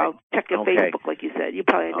on with you? I'll check your Facebook, like you said. You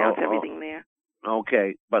probably announce everything there.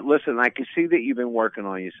 Okay, but listen, I can see that you've been working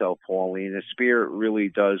on yourself, Pauline. The spirit really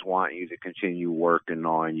does want you to continue working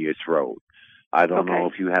on your throat. I don't know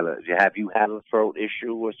if you have a throat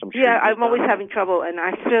issue or some. Yeah, I'm always having trouble, and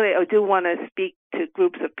I do want to speak to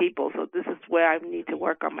groups of people. So this is where I need to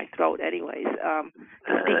work on my throat, anyways. To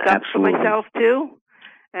speak up for myself too.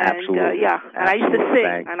 And absolutely. And I used to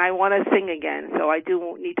sing, and I want to sing again. So I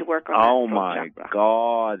do need to work on that. Oh my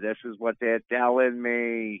God, this is what they're telling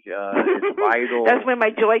me. It's vital. That's where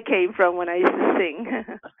my joy came from when I used to sing.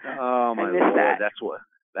 Oh my Lord,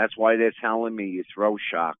 that's why they're telling me your throat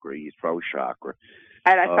chakra.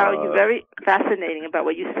 And I found you very fascinating about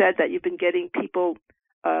what you said, that you've been getting people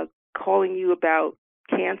calling you about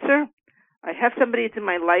cancer. I have somebody that's in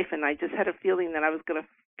my life, and I just had a feeling that I was going to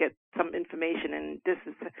get some information. And this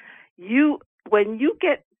is when you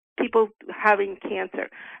get people having cancer,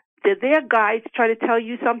 did their guides try to tell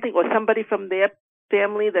you something, or somebody from their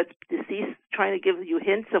family that's deceased trying to give you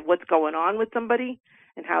hints of what's going on with somebody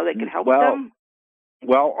and how they can help them?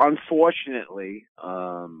 Well, unfortunately,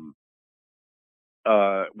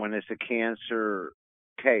 when it's a cancer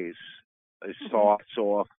case, it starts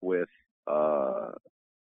off with,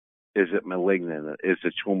 is it malignant? Is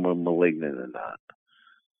the tumor malignant or not?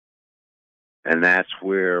 And that's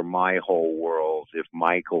where my whole world, if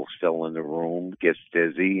Michael's still in the room, gets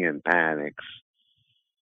dizzy and panics.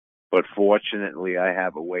 But fortunately, I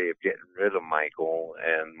have a way of getting rid of Michael,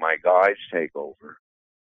 and my guides take over.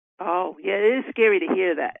 Oh, yeah, it is scary to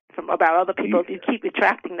hear that about other people. If you keep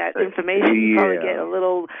attracting that information, you probably get a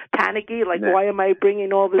little panicky, like, why am I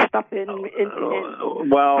bringing all this stuff in?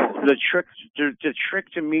 Well, the trick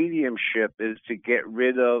to mediumship is to get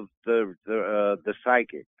rid of the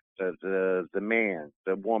psychic, the man,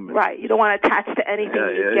 the woman. Right. You don't want to attach to anything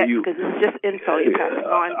you get, because it's just info you're passing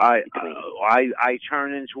on. I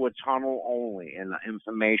turn into a tunnel only, and the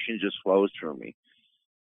information just flows through me.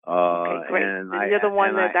 Okay, great. And you're the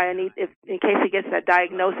one that I need, if in case he gets that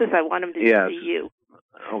diagnosis, I want him to see you.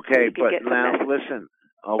 Okay, so but now listen.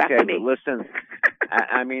 Okay, but listen.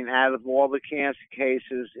 I mean, out of all the cancer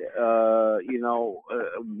cases,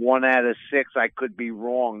 1 out of 6, I could be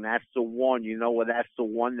wrong. That's the one. That's the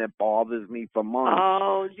one that bothers me for months.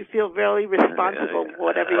 Oh, you feel very responsible for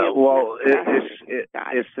whatever you. Well,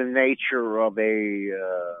 it's the nature of a.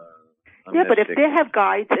 But if they have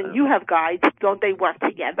guides and you have guides, don't they work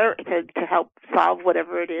together to help solve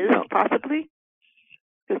whatever it is, possibly?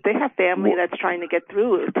 Because they have family that's trying to get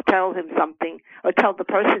through to tell him something, or tell the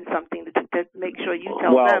person something to make sure you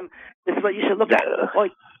tell them this is what you should look at,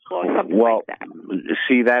 or something like that.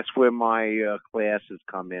 See, that's where my classes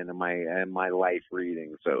come in, and my life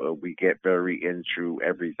reading. So we get very into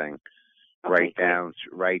everything. right down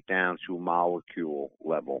to molecule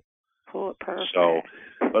level. Cool, perfect. So,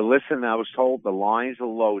 but listen, I was told the lines are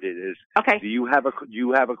loaded. Do you have a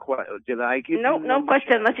question? Did I give you no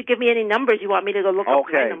question unless you give me any numbers you want me to go look up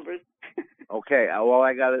my numbers. Okay. Well,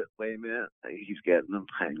 I got it. Wait a minute. He's getting them.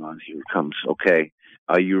 Hang on. Here it comes. Okay.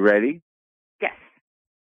 Are you ready? Yes.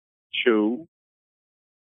 2,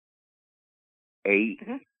 8.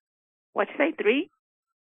 Mm-hmm. What'd you say? 3?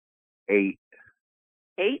 8.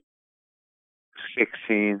 8.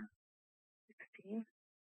 16.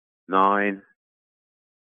 9.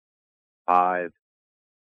 5.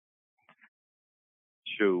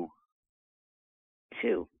 2.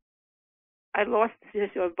 I lost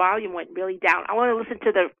your volume went really down. I want to listen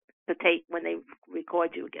to the tape when they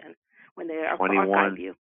record you again, when they archive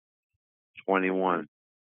you. 21.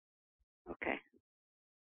 Okay.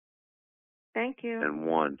 Thank you. And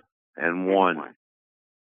 1. And 1.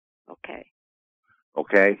 Okay.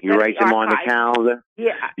 Okay. You write them on the calendar?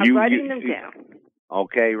 Yeah, I'm writing them down.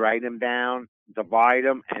 Okay, write them down, divide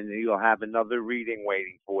them, and you'll have another reading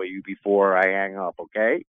waiting for you before I hang up,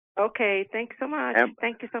 okay? Okay, thanks so much.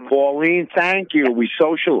 Thank you so much. Pauline, thank you.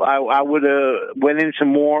 Yeah. I would have went into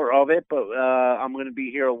more of it, but I'm going to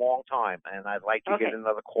be here a long time, and I'd like to get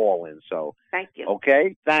another call in. So thank you.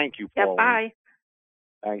 Okay? Thank you, Pauline. Yeah, bye.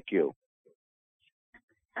 Thank you.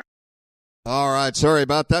 All right, sorry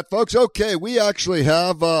about that, folks. Okay, we actually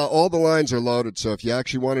have all the lines are loaded, so if you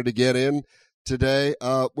actually wanted to get in today,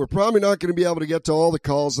 we're probably not going to be able to get to all the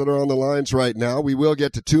calls that are on the lines right now. We will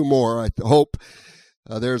get to 2 more, I hope.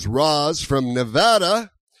 There's Roz from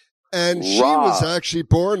Nevada, and she was actually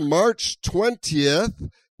born March 20th,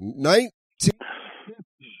 1950.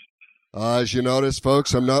 As you notice,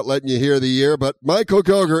 folks, I'm not letting you hear the year, but Michael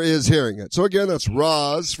Gogger is hearing it. So again, that's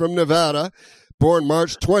Roz from Nevada, born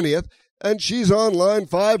March 20th. And she's on line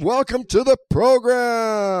 5. Welcome to the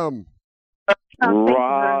program.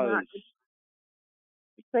 Roz.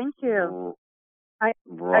 Thank you. I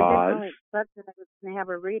didn't really expect that I was going to have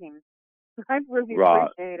a reading. I really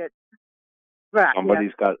appreciate it.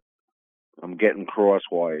 Somebody's got, I'm getting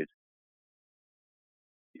crosswired.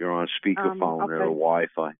 You're on speakerphone or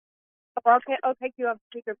Wi-Fi. Okay, I'll take you off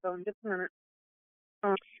speakerphone. Just a minute.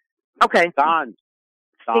 Okay. Don,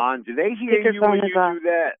 do they hear you when you do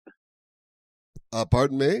that?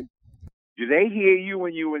 Pardon me? Do they hear you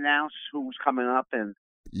when you announce who's coming up? And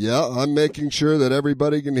yeah, I'm making sure that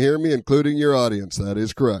everybody can hear me, including your audience. That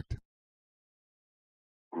is correct.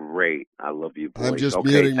 Great. I love you, boys. I'm just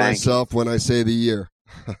muting myself when I say the year.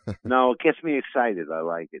 No, it gets me excited. I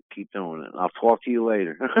like it. Keep doing it. I'll talk to you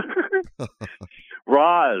later.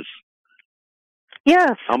 Roz.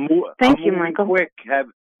 Yes. Thank you, moving Michael. Quick.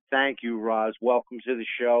 Thank you, Roz. Welcome to the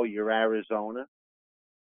show. You're Arizona?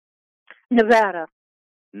 Nevada.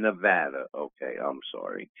 Okay, I'm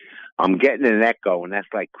sorry. I'm getting an echo, and that's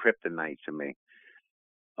like kryptonite to me.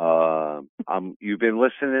 You've been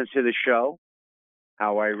listening to the show?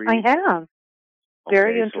 How I read? I have.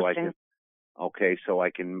 Very interesting. So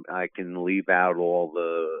I can leave out all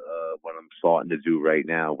the what I'm starting to do right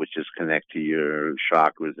now, which is connect to your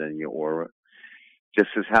chakras and your aura. This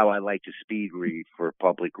is how I like to speed read for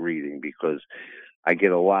public reading, because I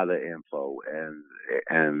get a lot of info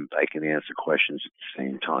and I can answer questions at the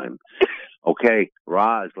same time. Okay,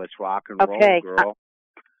 Roz, let's rock and roll, girl.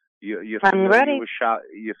 I'm ready.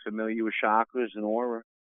 You're familiar with chakras and aura?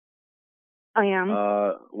 I am.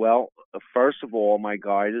 Well, first of all, my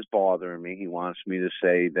guide is bothering me. He wants me to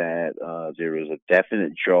say that there is a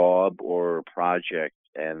definite job or a project,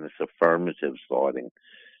 and it's affirmative starting.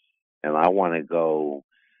 And I want to go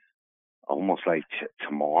almost like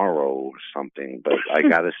tomorrow or something. But I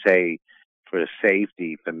got to say, for the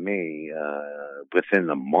safety for me, within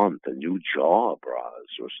a month, a new job,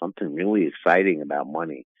 Roz, or something really exciting about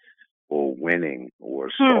money or winning or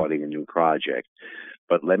starting a new project.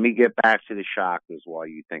 But let me get back to the chakras while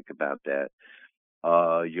you think about that.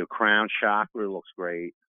 Your crown chakra looks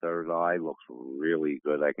great. Third eye looks really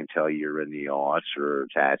good. I can tell you're in the arts or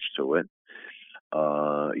attached to it.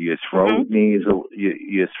 Your throat needs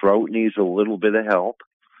a little bit of help.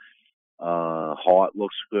 Heart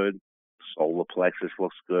looks good. Solar plexus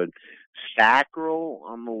looks good. Sacral,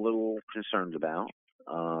 I'm a little concerned about.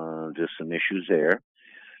 There's some issues there.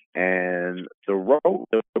 And the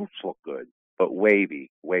roots look good, but wavy.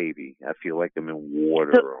 I feel like I'm in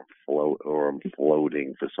water or I'm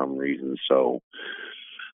floating for some reason. So,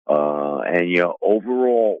 and your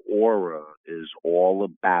overall aura is all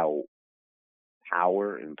about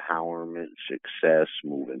power, empowerment, success,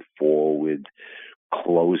 moving forward,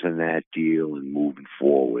 closing that deal and moving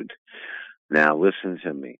forward. Now, listen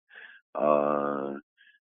to me.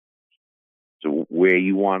 So where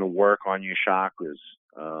you want to work on your chakras,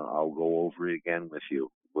 I'll go over it again with you,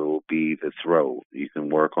 will be the throat. You can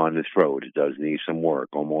work on the throat. It does need some work,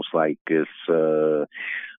 almost like it's a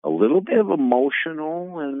little bit of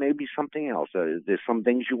emotional and maybe something else. There's some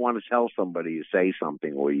things you want to tell somebody, you say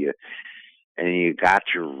something, or you got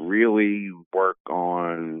to really work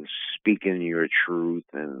on speaking your truth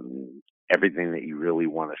and everything that you really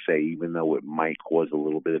want to say, even though it might cause a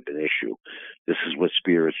little bit of an issue. This is what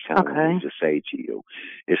Spirit's telling me to say to you.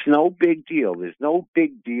 It's no big deal. There's no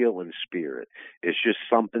big deal in Spirit. It's just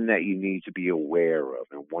something that you need to be aware of.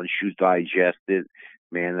 And once you digest it,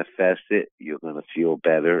 manifest it, you're going to feel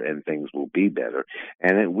better and things will be better.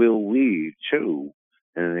 And it will lead to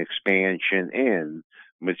an expansion in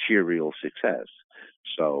material success.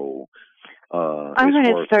 So I'm going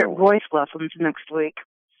to start voice lessons next week.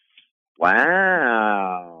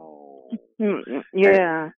 Wow.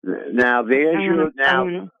 Yeah. Now there's your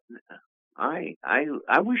now. I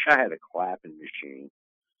wish I had a clapping machine,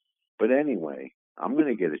 but anyway, I'm going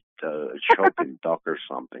to get a choking duck or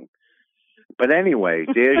something. But anyway,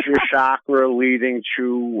 there's your chakra leading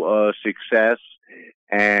to success,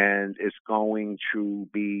 and it's going to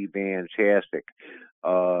be fantastic.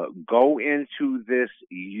 Go into this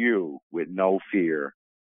you with no fear.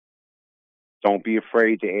 Don't be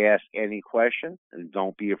afraid to ask any question, and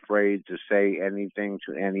don't be afraid to say anything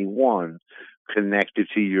to anyone connected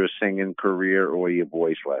to your singing career or your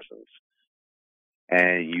voice lessons.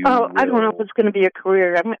 And you I don't know if it's going to be a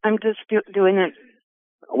career. I'm just doing it.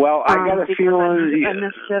 Well, I got a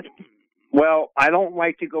feeling. Well, I don't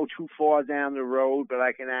like to go too far down the road, but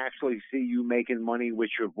I can actually see you making money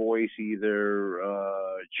with your voice, either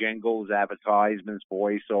jingles, advertisements,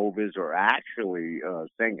 voiceovers, or actually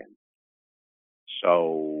singing.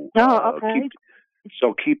 So,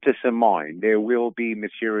 keep this in mind. There will be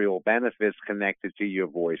material benefits connected to your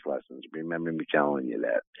voice lessons. Remember me telling you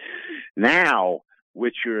that. Now,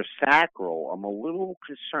 with your sacral, I'm a little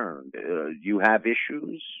concerned. You have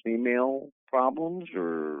issues, female problems,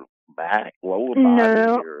 or back, lower body?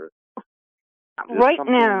 No. Right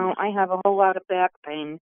now, I have a whole lot of back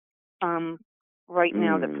pain. Right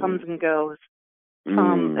now, that comes and goes.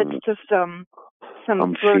 It's just some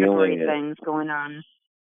vertebrae things going on.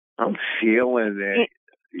 I'm feeling it.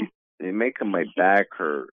 You're making my back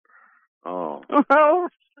hurt. Oh. Well,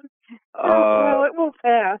 it will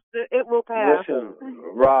pass. It will pass. Listen,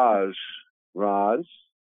 Roz,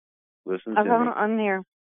 listen to me. I'm there.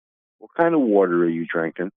 What kind of water are you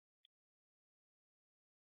drinking?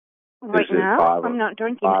 Right now, I'm not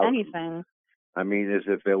drinking anything. I mean, is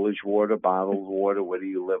it village water, bottled water? What do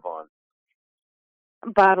you live on?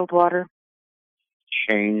 Bottled water.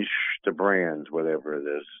 Change the brand, whatever it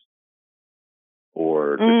is,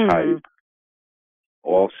 or the type.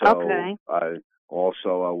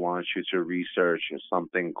 Also, I want you to research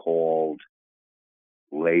something called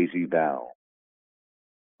Lazy Bell.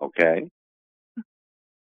 Okay?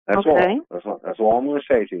 That's all. That's all I'm going to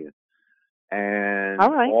say to you.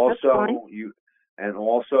 And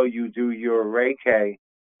also you do your Reiki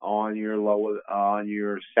on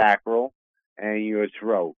your sacral and your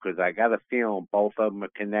throat, because I got a feeling both of them are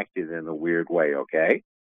connected in a weird way. Okay?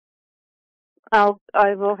 I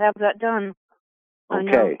will have that done.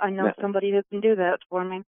 Okay. I know somebody who can do that for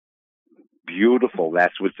me. Beautiful.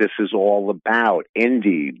 That's what this is all about.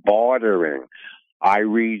 Indie, bartering. I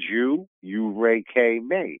read you, you Reiki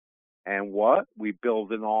me. And what? We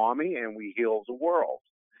build an army and we heal the world.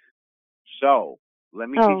 So, let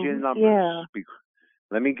me give you numbers. Yeah.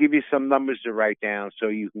 Let me give you some numbers to write down so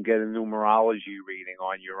you can get a numerology reading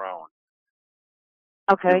on your own.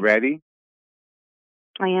 Okay. You ready?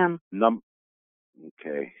 I am.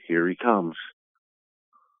 Okay, here he comes.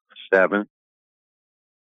 7,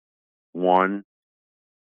 1,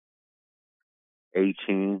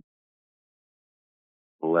 18,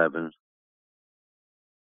 11,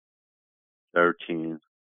 13,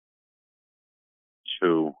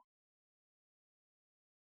 2,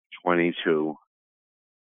 22,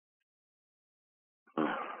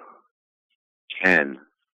 10.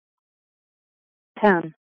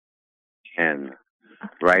 10.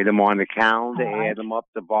 Write them on the calendar, add them up,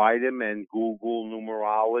 divide them, and Google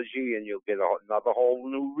numerology, and you'll get another whole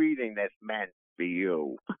new reading that's meant for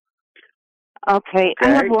you. Okay. I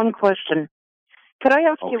have one question. Could I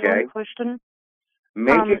ask you one question?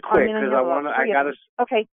 Make it quick, because I gotta.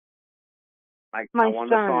 Okay. My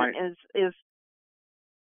son is.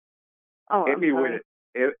 Oh, hit me with it.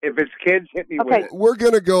 If it's kids, hit me with it. We're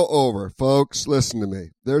gonna go over, folks. Listen to me.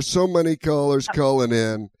 There's so many callers calling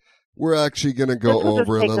in. We're actually going to go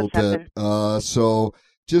over a little bit. So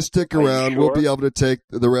Just stick around. We'll be able to take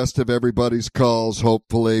the rest of everybody's calls,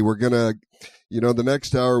 hopefully. We're going to, the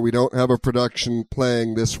next hour, we don't have a production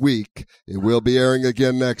playing this week. It will be airing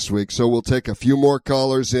again next week. So we'll take a few more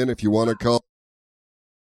callers in if you want to call.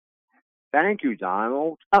 Thank you,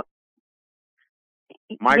 Donald.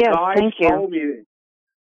 My guys told me,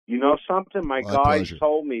 you know something? My guys pleasure.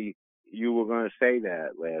 told me you were going to say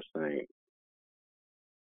that last night.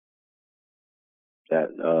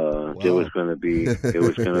 That there was going to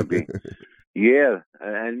be, yeah,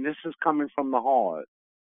 and this is coming from the heart.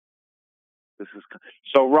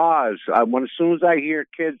 So, Roz, as soon as I hear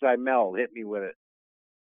kids, I melt. Hit me with it.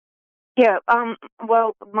 Yeah.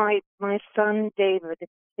 Well, my son David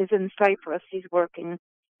is in Cyprus. He's working,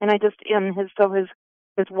 and his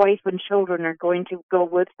wife and children are going to go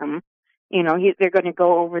with him. They're going to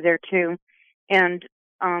go over there too, and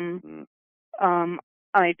I'm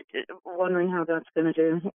wondering how that's going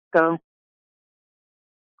to go.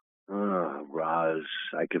 Roz,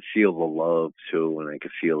 I could feel the love too, and I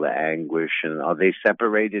could feel the anguish. And are they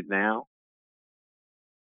separated now?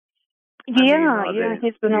 Yeah,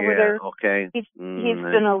 he's been over there. Okay. He's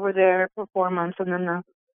been over there for 4 months, and then the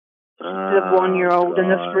 1-year-old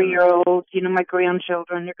and the 3-year-old, my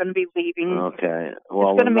grandchildren, they're going to be leaving. Okay.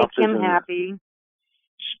 Well, it's going to make him happy.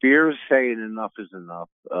 Spears saying enough is enough.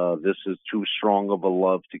 This is too strong of a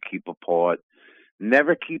love to keep apart.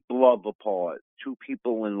 Never keep love apart. Two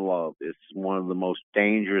people in love. It's one of the most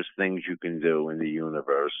dangerous things you can do in the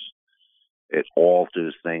universe. It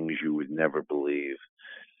alters things you would never believe.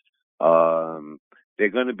 They're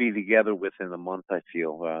going to be together within a month, I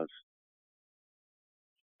feel, Roz.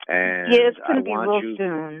 And it's going to be real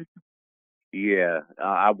soon. Yeah,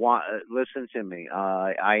 listen to me.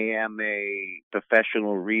 I am a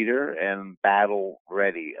professional reader and battle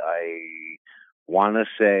ready. I want to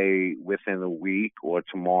say within a week or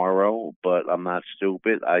tomorrow, but I'm not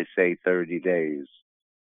stupid. I say 30 days.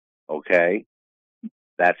 Okay?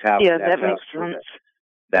 That makes sense.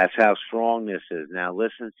 That's how strong this is. Now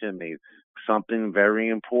listen to me. Something very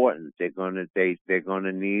important. They're going to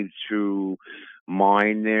need to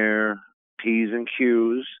mind their P's and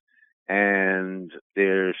Q's. And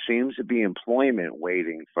there seems to be employment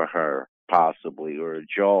waiting for her, possibly, or a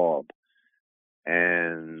job.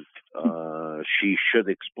 And she should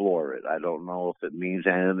explore it. I don't know if it means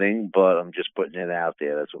anything, but I'm just putting it out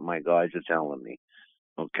there. That's what my guys are telling me.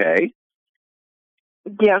 Okay?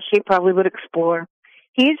 Yeah, she probably would explore.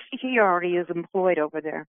 He already is employed over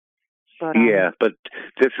there. But, yeah, but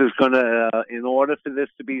this is going to, in order for this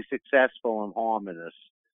to be successful and harmonious,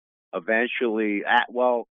 eventually,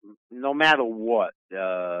 no matter what,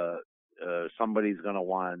 somebody's going to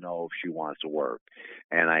want to know if she wants to work.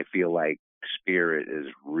 And I feel like Spirit is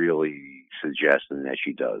really suggesting that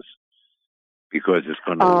she does. Because it's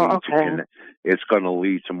going to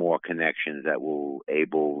lead to more connections that will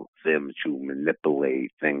enable them to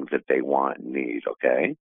manipulate things that they want and need,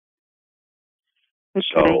 okay? Okay.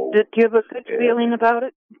 So, do you have a good feeling about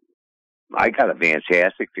it? I got a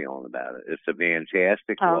fantastic feeling about it. It's a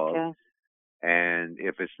fantastic love. And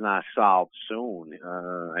if it's not solved soon,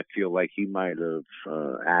 I feel like he might have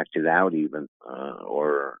acted out even,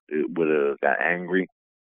 or it would have got angry.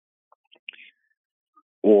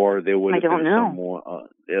 Or there would have been some more.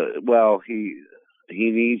 He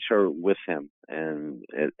needs her with him, and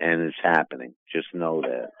it's happening. Just know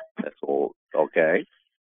that. That's all. Okay.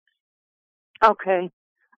 Okay.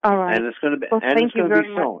 All right. And it's going to be. Well, thank you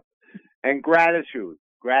very much. Soon. And gratitude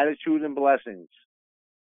and blessings.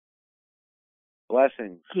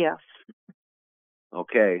 Blessings. Yes.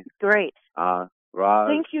 Okay. Great. Roz.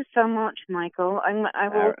 Thank you so much, Michael. I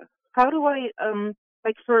will. How do I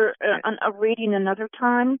like for a reading another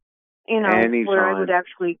time? Anytime. Where I would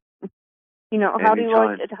actually, how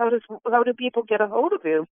do people get a hold of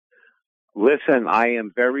you? Listen, I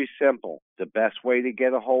am very simple. The best way to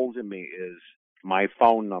get a hold of me is my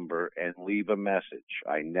phone number and leave a message.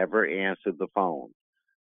 I never answer the phone.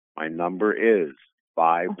 My number is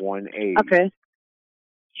 518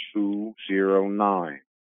 209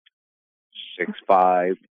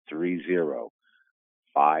 6530.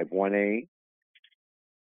 518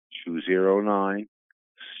 209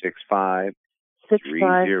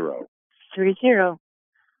 6530.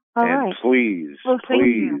 All right.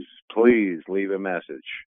 Please leave a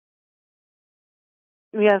message.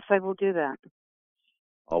 Yes, I will do that.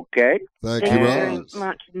 Okay. Thank you very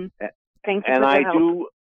much. Thank you. And I do,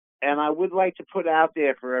 and I would like to put out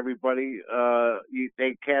there for everybody,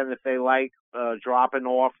 they can, if they like, drop an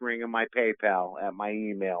offering in my PayPal at my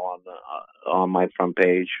email on my front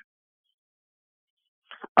page.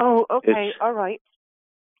 Oh, okay. All right.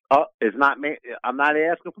 It's not me. I'm not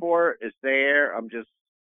asking for it. It's there. I'm just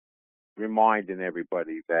reminding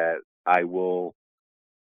everybody that I will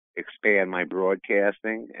expand my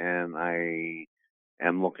broadcasting, and I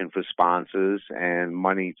am looking for sponsors and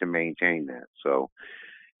money to maintain that. So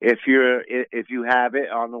if you have it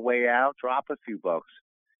on the way out, drop a few bucks.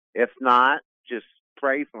 If not, just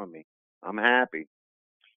pray for me. I'm happy.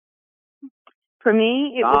 For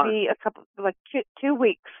me, it will be a couple, like 2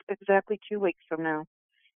 weeks, exactly 2 weeks from now.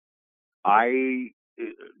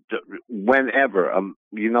 Whenever,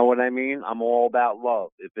 you know what I mean? I'm all about love.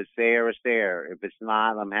 If it's there, it's there. If it's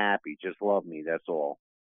not, I'm happy. Just love me. That's all.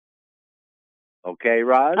 Okay,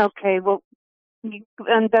 Roz? Okay, well,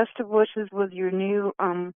 and best of wishes with your new,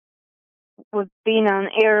 with being on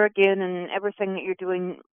air again and everything that you're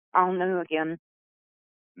doing all new again.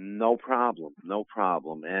 No problem. No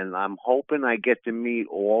problem. And I'm hoping I get to meet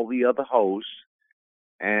all the other hosts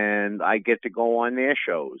and I get to go on their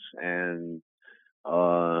shows and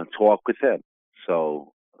talk with them.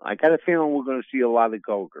 So I got a feeling we're going to see a lot of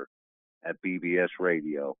Gogger at BBS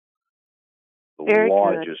Radio, the Very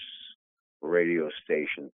largest radio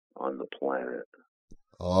station on the planet.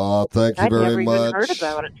 Oh, thank you very much. I'd never even heard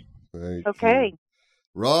about it. Thank you.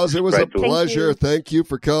 Roz, it was a pleasure. Thank you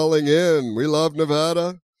for calling in. We love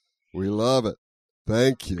Nevada. We love it.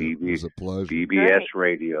 Thank you. It was a pleasure. BBS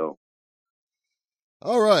Radio.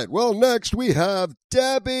 All right. Well, next we have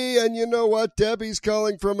Debbie. And you know what? Debbie's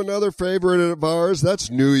calling from another favorite of ours. That's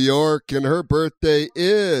New York. And her birthday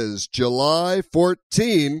is July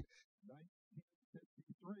 14.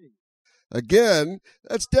 Again,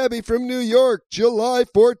 that's Debbie from New York, July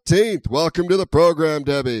 14th. Welcome to the program,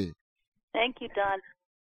 Debbie. Thank you, Don.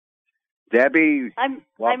 Debbie.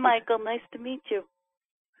 Hi, Michael. Nice to meet you.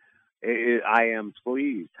 I am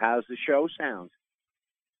pleased. How's the show sound?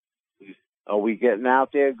 Are we getting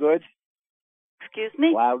out there good? Excuse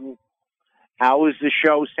me? How is the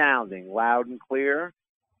show sounding? Loud and clear?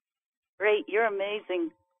 Great. You're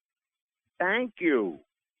amazing. Thank you.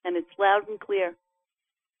 And it's loud and clear.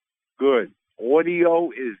 Good. Audio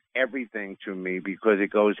is everything to me because it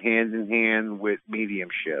goes hand in hand with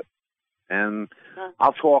mediumship. And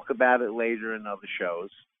I'll talk about it later in other shows.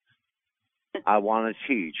 I want to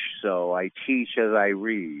teach, so I teach as I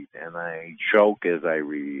read, and I joke as I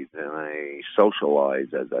read, and I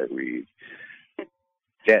socialize as I read.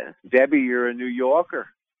 Debbie, you're a New Yorker.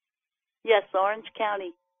 Yes, Orange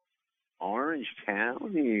County. Orange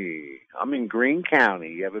County. I'm in Greene County.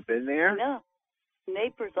 You ever been there? No.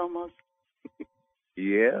 Neighbors almost.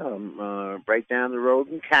 Yeah, I'm right down the road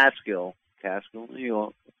in Catskill, New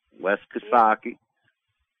York, West Coxsackie.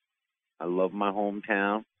 I love my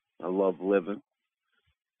hometown. I love living,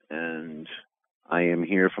 and I am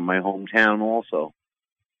here for my hometown also.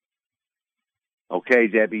 Okay,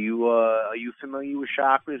 Debbie, are you familiar with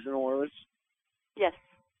chakras and auras? Yes.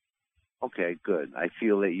 Okay, good. I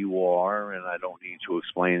feel that you are, and I don't need to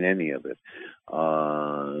explain any of it.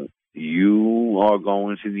 You are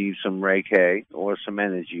going to need some Reiki or some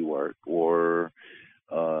energy work or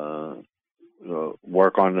work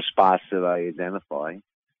on the spots that I identify.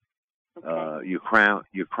 Okay.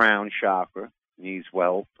 Your crown chakra needs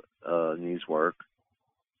needs work.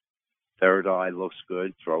 Third eye looks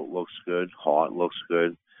good. Throat looks good. Heart looks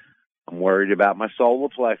good. I'm worried about my solar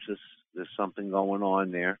plexus. There's something going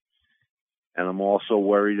on there. And I'm also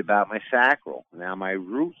worried about my sacral. Now, my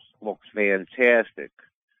root looks fantastic.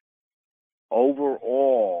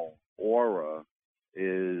 Overall, aura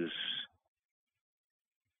is...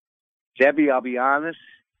 Debbie, I'll be honest,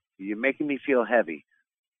 you're making me feel heavy.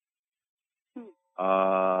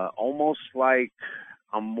 Almost like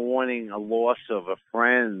I'm mourning a loss of a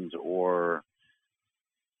friend or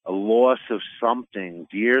a loss of something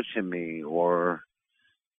dear to me, or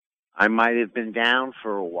I might have been down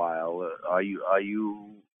for a while. Are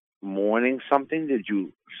you mourning something? Did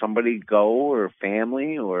somebody go, or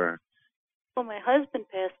family, or? Well, my husband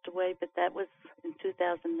passed away, but that was in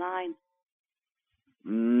 2009.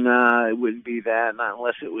 Nah, it wouldn't be that, not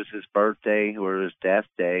unless it was his birthday or his death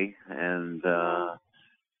day, and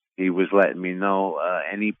he was letting me know.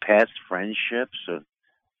 Any pets, friendships?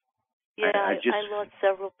 Yeah, I lost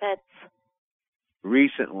several pets.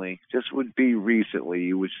 Recently, this would be recently,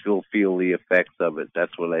 you would still feel the effects of it.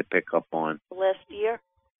 That's what I pick up on. Last year?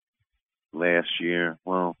 Last year.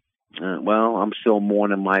 Well, I'm still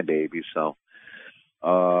mourning my baby, so.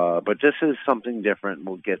 But this is something different.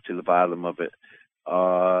 We'll get to the bottom of it.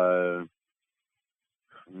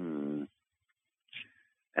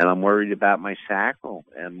 And I'm worried about my sacral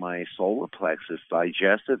and my solar plexus,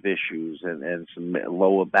 digestive issues, and some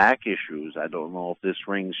lower back issues. I don't know if this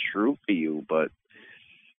rings true for you, but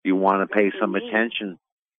you want to pay some attention.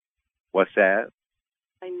 What's that?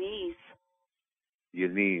 My knees. Your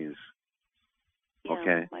knees.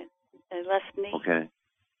 Okay. My left knee.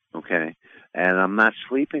 Okay. And I'm not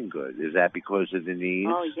sleeping good. Is that because of the knees?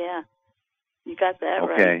 Oh, yeah. You got that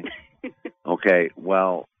right. Okay.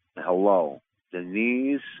 Well, hello. The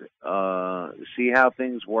knees, see how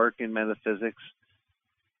things work in metaphysics?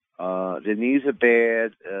 The knees are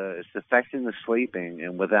bad. It's affecting the sleeping,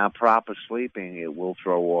 and without proper sleeping, it will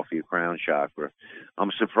throw off your crown chakra.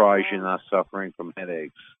 I'm surprised you're not suffering from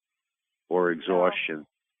headaches or exhaustion.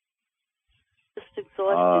 No. Just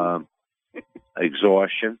exhaustion.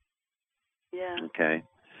 Exhaustion? Yeah. Okay.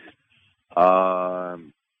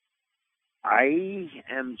 I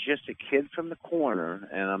am just a kid from the corner,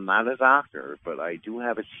 and I'm not a doctor, but I do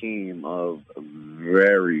have a team of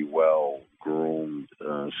very well-groomed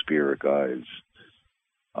spirit guides.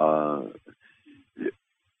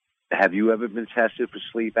 Have you ever been tested for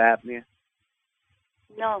sleep apnea?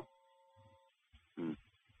 No.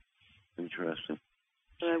 Interesting.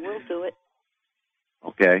 But I will do it.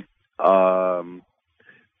 Okay.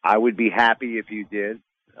 I would be happy if you did.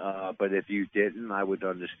 But if you didn't, I would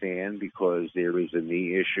understand because there is a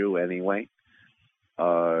knee issue anyway.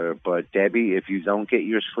 But Debbie, if you don't get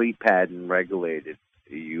your sleep pattern regulated,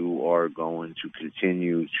 you are going to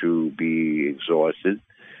continue to be exhausted.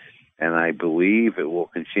 And I believe it will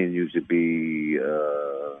continue to be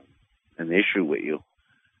an issue with you.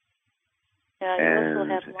 Yeah, I also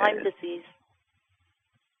have Lyme disease.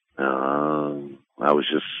 I was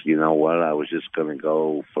just, I was just going to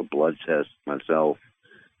go for blood tests myself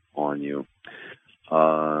on you,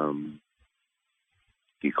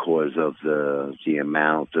 because of the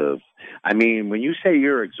amount of, when you say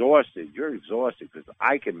you're exhausted because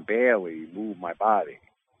I can barely move my body.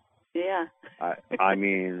 Yeah.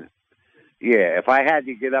 Yeah, if I had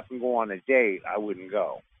to get up and go on a date, I wouldn't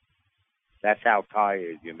go. That's how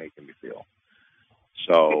tired you're making me feel.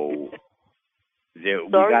 So we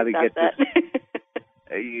got to get this.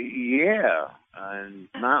 Yeah, and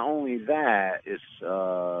not only that, it's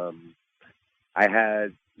I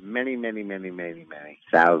had many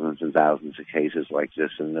thousands and thousands of cases like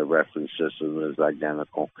this, and the reference system is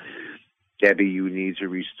identical. Debbie, you need to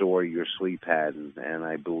restore your sleep pattern, and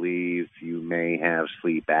I believe you may have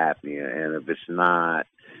sleep apnea, and if it's not,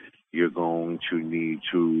 you're going to need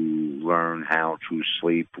to learn how to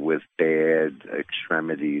sleep with bad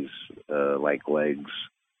extremities, like legs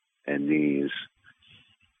and knees.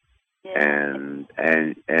 Yeah.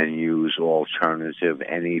 And use alternative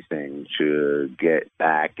anything to get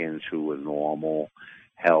back into a normal,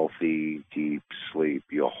 healthy, deep sleep.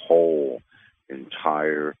 Your whole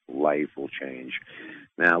entire life will change.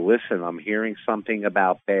 Now, listen, I'm hearing something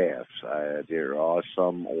about baths. There are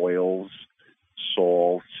some oils,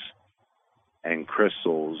 salts, and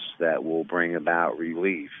crystals that will bring about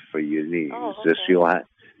relief for your knees. Oh, okay.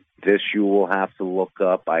 This you will have to look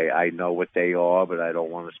up. I know what they are, but I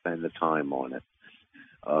don't want to spend the time on it.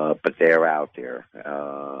 But they're out there.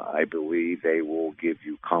 I believe they will give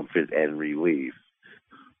you comfort and relief.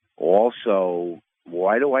 Also,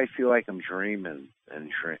 why do I feel like I'm dreaming?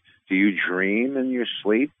 Do you dream in your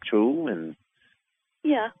sleep too?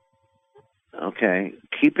 Yeah. Okay.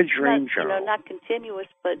 Keep a dream journal. Not continuous,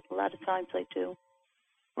 but a lot of times I do.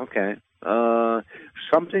 Okay.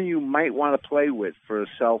 Something you might want to play with for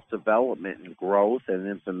self-development and growth and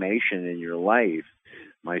information in your life.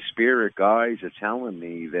 My spirit guides are telling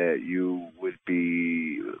me that you would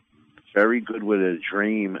be very good with a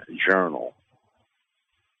dream journal.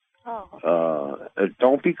 Oh. Okay.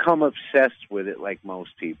 Don't become obsessed with it like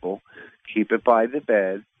most people. Keep it by the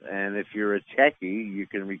bed, and if you're a techie, you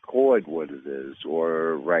can record what it is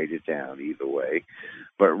or write it down, either way.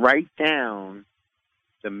 But write down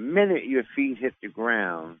the minute your feet hit the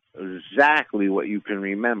ground, exactly what you can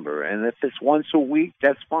remember. And if it's once a week,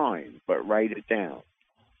 that's fine, but write it down.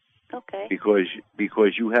 Okay. Because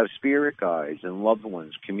you have spirit guides and loved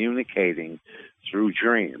ones communicating through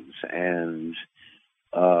dreams, and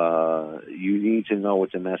you need to know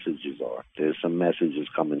what the messages are. There's some messages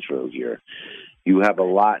coming through here. You have a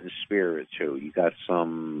lot in spirit, too. You got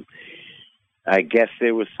some... I guess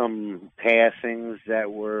there were some passings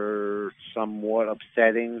that were somewhat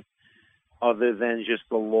upsetting, other than just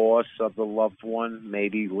the loss of the loved one,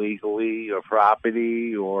 maybe legally or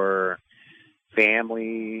property or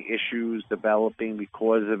family issues developing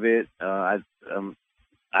because of it. I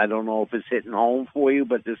don't know if it's hitting home for you,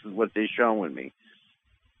 but this is what they're showing me.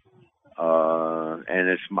 And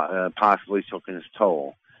it's possibly taking its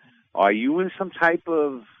toll. Are you in some type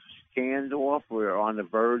of standoff or on the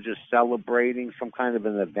verge of celebrating some kind of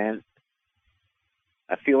an event?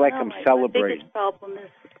 I feel like I'm celebrating. My biggest problem is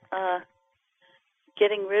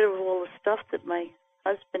getting rid of all the stuff that my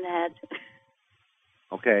husband had.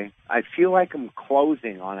 Okay, I feel like I'm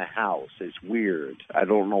closing on a house. It's weird. I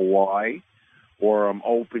don't know why. Or I'm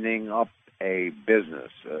opening up a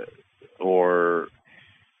business, but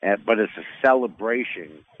it's a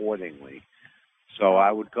celebration accordingly. So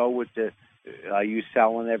I would go with are you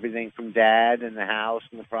selling everything from Dad and the house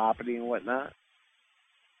and the property and whatnot?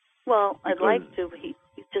 Well, I'd like to. He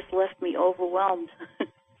just left me overwhelmed.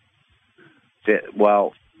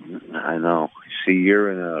 Well, I know. See,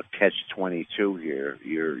 you're in a catch-22 here.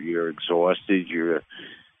 You're exhausted.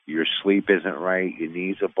 Your sleep isn't right. Your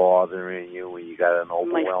knees are bothering you, and you got an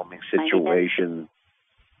overwhelming situation.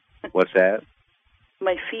 What's that?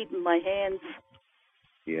 My feet and my hands.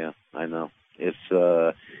 Yeah, I know. It's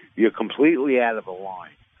you're completely out of the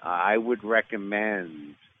line. I would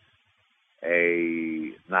recommend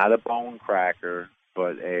not a bone cracker,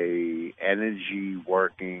 but a energy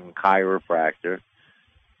working chiropractor.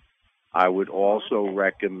 I would also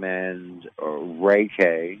recommend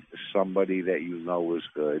Reiki, somebody that you know is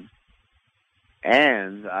good.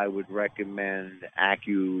 And I would recommend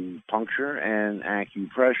acupuncture and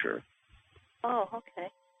acupressure. Oh, okay.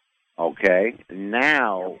 Okay.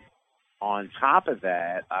 Now, on top of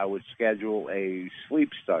that, I would schedule a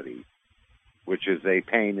sleep study, which is a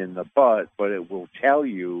pain in the butt, but it will tell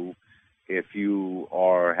you if you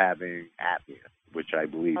are having apnea, which I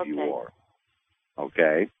believe you are.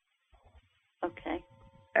 Okay? Okay.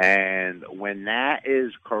 And when that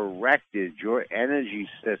is corrected, your energy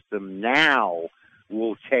system now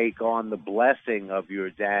will take on the blessing of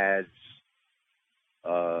your dad's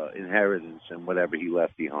inheritance and whatever he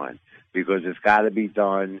left behind. Because it's got to be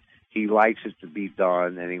done. He likes it to be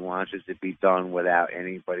done, and he wants it to be done without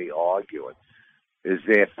anybody arguing. Is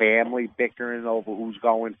there family bickering over who's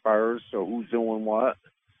going first or who's doing what?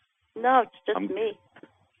 No, it's just me.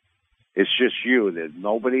 It's just you. There's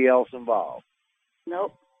nobody else involved.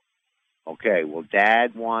 Nope. Okay, well,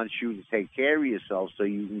 Dad wants you to take care of yourself so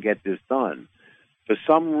you can get this done. For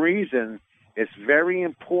some reason, it's very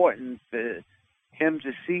important for him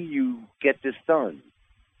to see you get this done.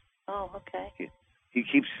 Oh, okay. He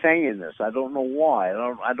keeps saying this. I don't know why.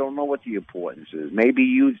 I don't know what the importance is. Maybe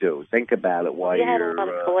you do. Think about it while you're... He had a lot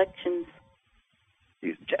of collections.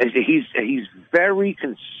 He's very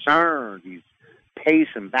concerned. He's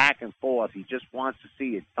pacing back and forth. He just wants to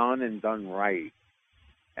see it done and done right.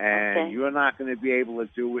 And you're not going to be able to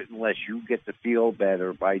do it unless you get to feel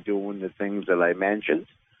better by doing the things that I mentioned.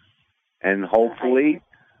 And hopefully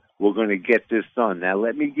we're going to get this done. Now,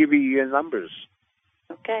 let me give you your numbers.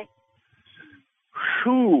 Okay.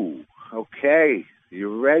 Whew. Okay.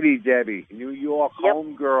 You ready, Debbie? New York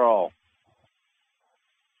homegirl.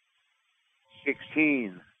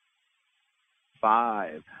 16,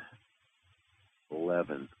 5,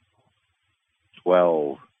 11,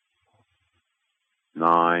 12,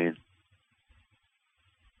 9,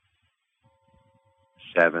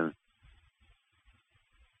 7,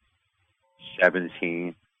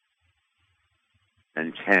 17,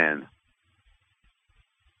 and 10.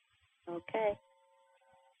 Okay.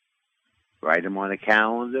 Write them on a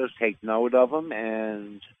calendar, take note of them,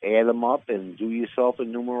 and add them up and do yourself a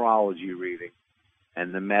numerology reading.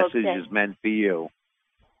 And the message is meant for you.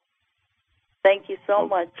 Thank you so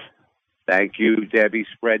much. Thank you, Debbie.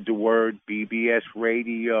 Spread the word. BBS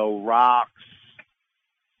Radio rocks.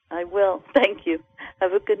 I will. Thank you.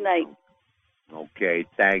 Have a good night. Okay,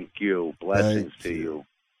 thank you. Blessings to you.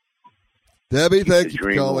 Debbie, thank you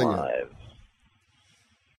for calling in.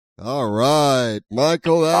 All right,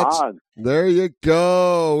 Michael, there you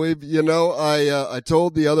go. I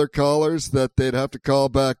told the other callers that they'd have to call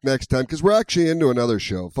back next time because we're actually into another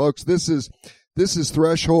show, folks. This is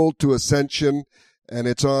Threshold to Ascension, and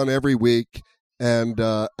it's on every week. And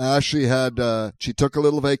Ashley she took a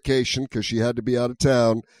little vacation because she had to be out of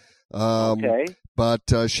town. But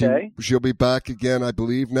she'll be back again, I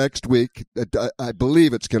believe, next week. I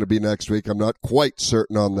believe it's going to be next week. I'm not quite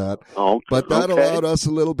certain on that. But that allowed us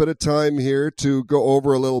a little bit of time here to go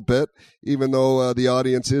over a little bit, even though the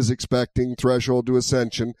audience is expecting Threshold to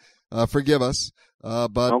Ascension. Forgive us.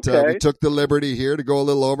 But we took the liberty here to go a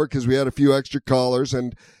little over because we had a few extra callers.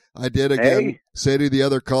 And I did, again, say to the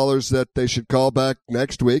other callers that they should call back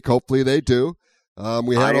next week. Hopefully they do.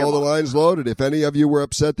 We had all the lines loaded. If any of you were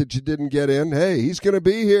upset that you didn't get in, hey, he's going to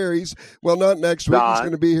be here. Not next week. He's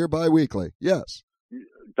going to be here bi-weekly. Yes.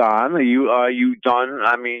 Don, are you done?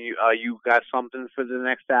 I mean, you got something for the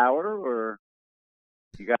next hour, or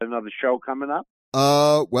you got another show coming up?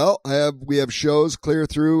 Well, we have shows clear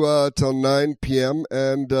through till 9 p.m.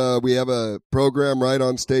 and we have a program right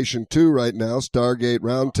on Station 2 right now, Stargate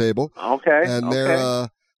Roundtable. Okay. And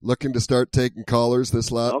looking to start taking callers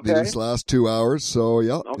these last 2 hours. So,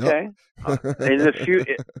 yeah. Okay. Yep. In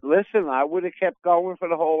the listen, I would have kept going for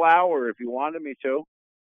the whole hour if you wanted me to.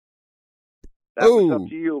 That was up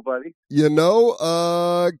to you, buddy. You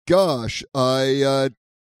know, gosh, but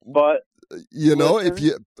you know,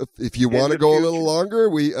 listen, if you want to go a little longer,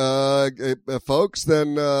 we folks,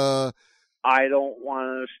 then I don't want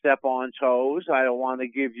to step on toes. I don't want to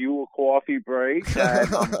give you a coffee break.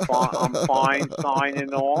 I'm fine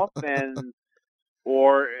signing off,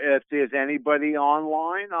 or if there's anybody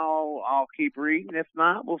online, I'll keep reading. If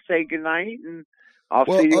not, we'll say goodnight, and I'll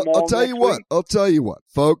see you all next week. I'll tell you what,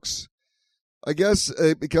 folks. I guess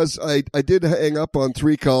because I did hang up on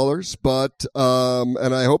 3 callers, but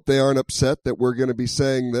and I hope they aren't upset that we're going to be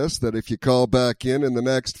saying this, that if you call back in the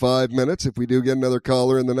next 5 minutes, if we do get another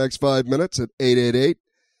caller in the next 5 minutes at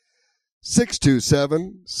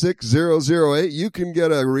 888-627-6008, you can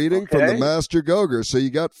get a reading from the Master Gogger. So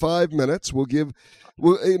you got 5 minutes. We'll give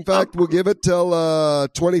it till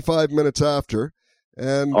 25 minutes after,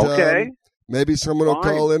 and maybe someone will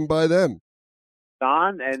call in by then.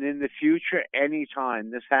 Don, and in the future,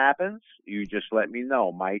 anytime this happens, you just let me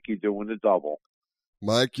know. Mike, you're doing the double.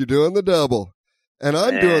 Mike, you're doing the double. And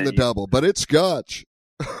I'm doing the double, but it's Scotch.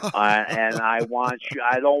 And I don't want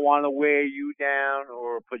to wear you down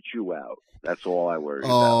or put you out. That's all I worry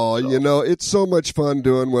about. Oh, you know, it's so much fun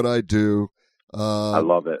doing what I do. I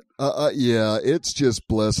love it. Yeah, it's just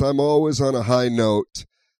bliss. I'm always on a high note.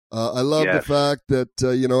 I love the fact that,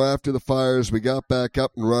 you know, after the fires, we got back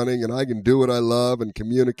up and running, and I can do what I love and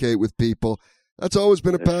communicate with people. That's always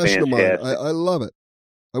been a passion of mine. I love it.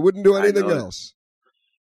 I wouldn't do anything else.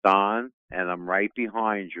 Don, and I'm right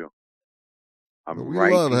behind you.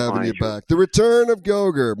 We love having you back. The return of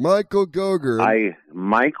Gogger, Michael Gogger.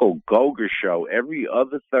 Michael Gogger Show every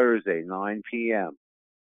other Thursday, 9 p.m.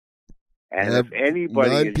 And if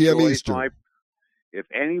anybody 9 p.m. Eastern. If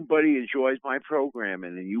anybody enjoys my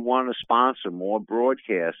programming and you want to sponsor more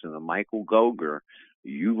broadcasts in the Michael Gogger,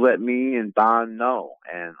 you let me and Don know,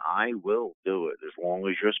 and I will do it as long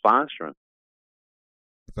as you're sponsoring.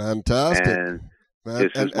 Fantastic. And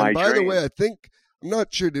this is my and by dream. the way, I'm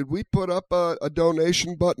not sure, did we put up a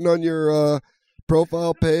donation button on your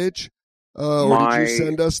profile page? Or did you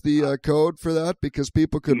send us the code for that? Because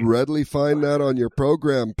people could readily find that on your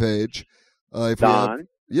program page. Don?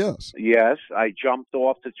 Yes. Yes, I jumped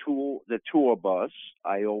off the tour bus.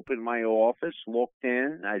 I opened my office, looked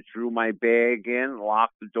in, I threw my bag in,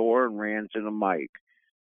 locked the door, and ran to the mic.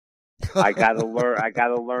 I gotta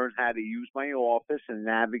learn how to use my office and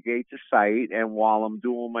navigate the site. And while I'm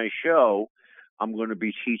doing my show, I'm going to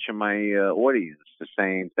be teaching my audience the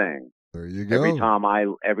same thing. There you go. Every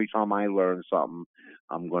time I learn something,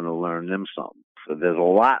 I'm going to learn them something. So there's a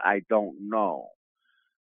lot I don't know.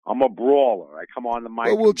 I'm a brawler. I come on the mic.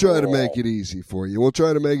 Well, we'll try to make it easy for you. We'll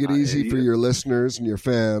try to make it easy for your listeners and your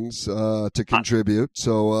fans to contribute.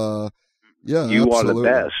 So, yeah, you absolutely. are the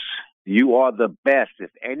best. You are the best. If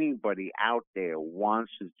anybody out there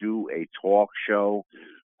wants to do a talk show,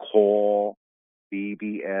 call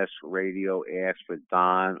BBS Radio. Ask for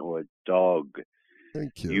Don or Doug.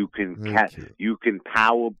 Thank you. You can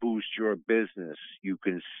power boost your business. You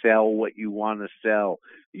can sell what you want to sell.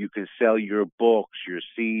 You can sell your books, your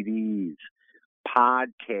CDs,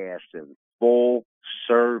 podcasting, full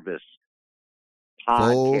service.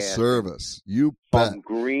 Full service. You bet. From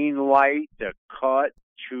green light to cut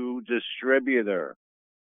to distributor.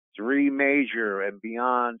 3 major and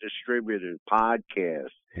beyond distributors podcasts.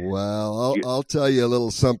 Well, I'll tell you a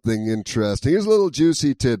little something interesting. Here's a little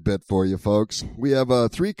juicy tidbit for you, folks. We have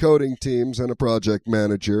 3 coding teams and a project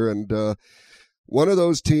manager, and one of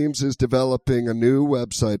those teams is developing a new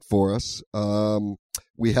website for us.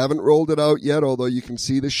 We haven't rolled it out yet, although you can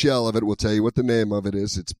see the shell of it. We'll tell you what the name of it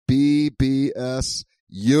is. It's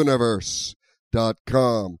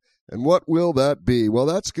bbsuniverse.com. And what will that be? Well,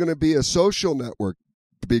 that's going to be a social network,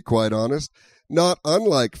 to be quite honest, not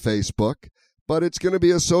unlike Facebook. But it's going to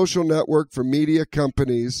be a social network for media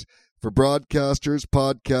companies, for broadcasters,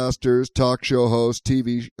 podcasters, talk show hosts,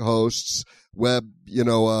 TV hosts, web,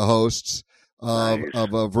 hosts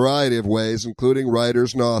of a variety of ways, including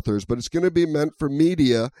writers and authors. But it's going to be meant for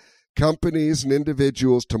media companies and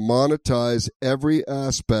individuals to monetize every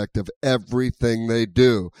aspect of everything they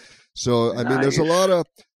do. So, I mean, there's a lot of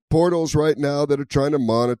portals right now that are trying to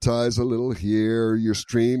monetize a little here, your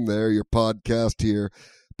stream there, your podcast here.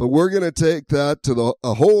 But we're going to take that to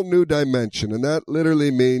a whole new dimension, and that literally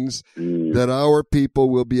means that our people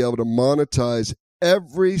will be able to monetize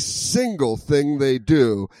every single thing they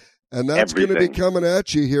do, and that's going to be coming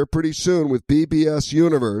at you here pretty soon with BBS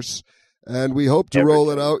Universe. and we hope to roll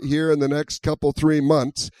it out here in the next 3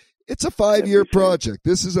 months. It's a 5-year project.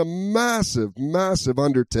 This is a massive, massive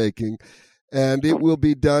undertaking, and it will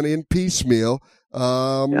be done in piecemeal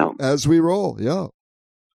as we roll. Yeah.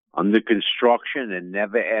 Under construction and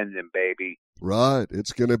never ending, baby. Right.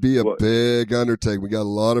 It's going to be a big undertaking. We got a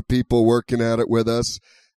lot of people working at it with us,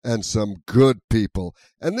 and some good people.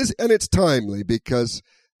 And it's timely because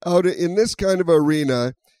out in this kind of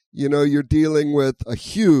arena, you're dealing with a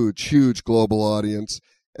huge, huge global audience.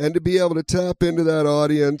 And to be able to tap into that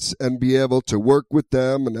audience and be able to work with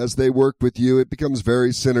them, and as they work with you, it becomes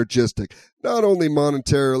very synergistic, not only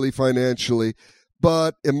monetarily, financially,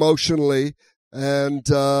 but emotionally and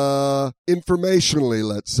informationally,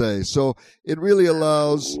 let's say. So it really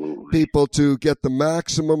allows people to get the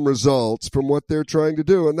maximum results from what they're trying to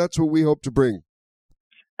do, and that's what we hope to bring.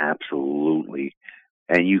 Absolutely.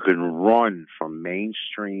 And you can run from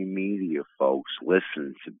mainstream media, folks.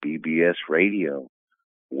 Listen to BBS Radio.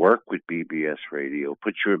 Work with BBS Radio.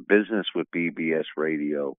 Put your business with BBS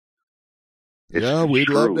Radio. We'd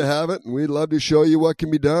love to have it, and we'd love to show you what can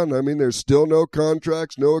be done. I mean, there's still no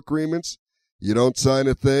contracts, no agreements. You don't sign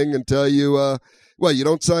a thing until you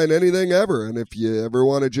don't sign anything ever. And if you ever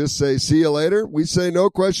want to just say, see you later, we say no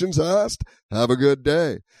questions asked. Have a good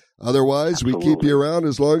day. Otherwise, we keep you around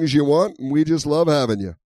as long as you want, and we just love having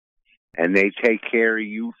you. And they take care of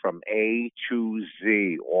you from A to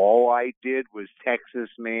Z. All I did was text this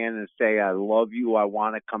man and say, I love you, I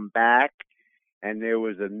want to come back. And there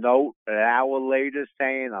was a note an hour later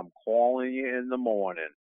saying, I'm calling you in the morning.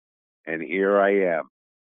 And here I am.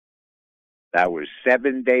 That was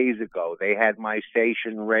 7 days ago. They had my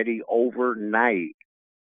station ready overnight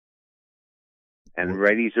and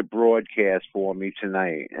ready to broadcast for me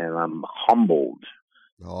tonight. And I'm humbled.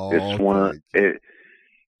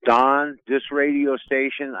 Don, this radio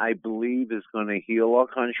station, I believe, is going to heal our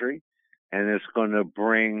country, and it's going to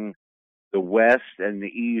bring the West and the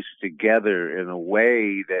East together in a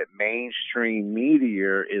way that mainstream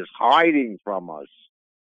media is hiding from us.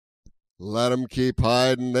 Let them keep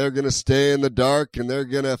hiding. They're going to stay in the dark, and they're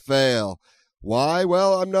going to fail. Why?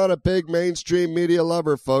 Well, I'm not a big mainstream media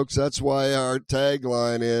lover, folks. That's why our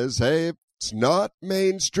tagline is, hey, it's not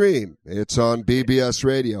mainstream. It's on BBS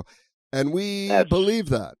Radio. And we believe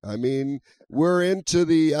that. I mean, we're into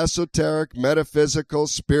the esoteric, metaphysical,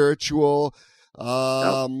 spiritual.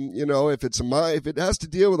 If it has to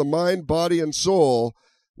deal with the mind, body, and soul,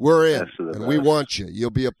 we're in, and we want you. You'll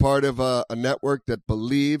be a part of a network that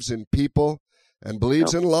believes in people and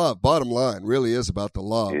believes in love. Bottom line, really is about the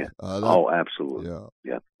love. Yeah. Absolutely.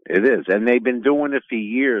 Yeah, it is, and they've been doing it for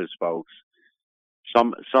years, folks.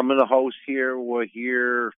 Some of the hosts here were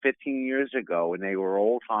here 15 years ago, and they were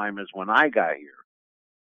old timers when I got here.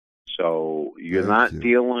 So you're not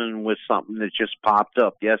dealing with something that just popped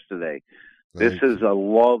up yesterday. This is a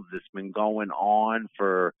love that's been going on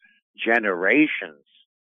for generations.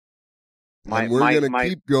 We're going to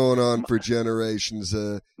keep going on for generations.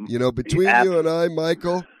 Between you and I,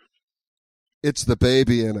 Michael, it's the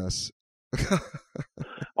baby in us.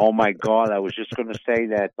 Oh my God! I was just going to say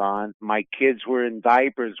that, Don. My kids were in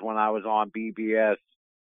diapers when I was on BBS,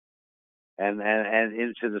 and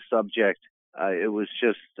into the subject. It was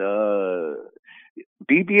just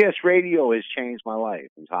BBS Radio has changed my life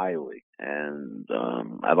entirely, and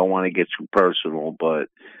I don't want to get too personal, but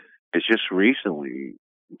it's just recently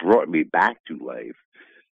brought me back to life.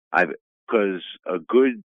 Because a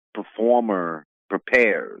good performer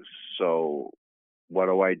prepares, so. What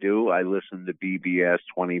do? I listen to BBS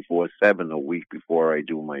 24/7 a week before I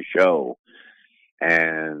do my show,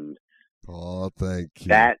 and thank you.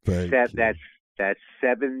 That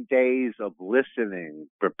 7 days of listening,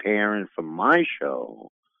 preparing for my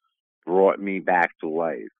show, brought me back to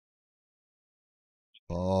life.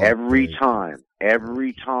 Every time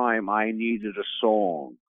I needed a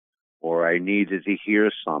song or I needed to hear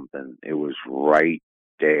something, it was right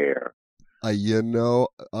there. I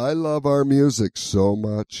love our music so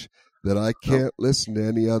much that I can't listen to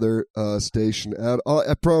any other station at all.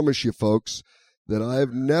 I promise you, folks, that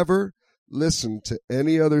I've never listened to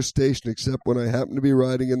any other station except when I happen to be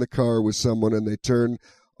riding in the car with someone and they turn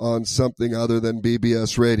on something other than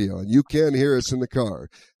BBS Radio. And you can hear us in the car.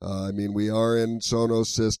 We are in Sonos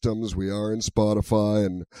systems, we are in Spotify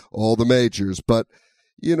and all the majors. But,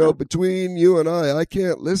 between you and I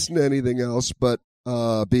can't listen to anything else but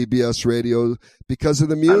BBS Radio because of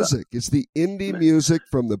the music. It's the indie music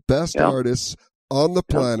from the best artists on the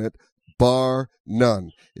planet, bar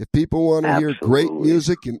none. If people want to hear great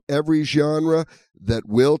music in every genre that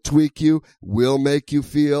will tweak you, will make you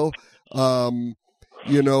feel,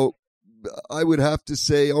 I would have to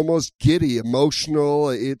say, almost giddy, emotional.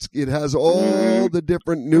 It has all the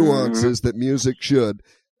different nuances that music should.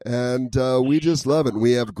 And we just love it.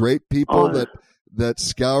 We have great people that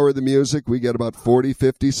scour the music. We get about 40,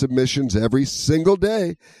 50 submissions every single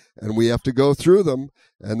day, and we have to go through them.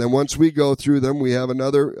 And then once we go through them, we have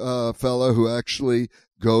another fella who actually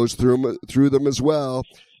goes through them as well.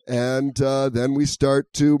 And then we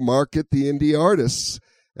start to market the indie artists.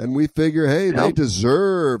 And we figure, hey, they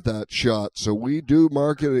deserve that shot. So we do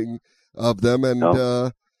marketing of them,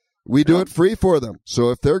 and we do it free for them.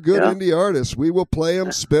 So if they're good indie artists, we will play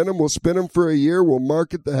them, spin them. We'll spin them for a year. We'll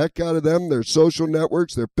market the heck out of them, their social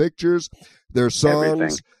networks, their pictures, their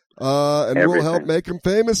songs, and we'll help make them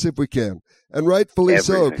famous if we can. And rightfully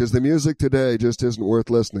so, because the music today just isn't worth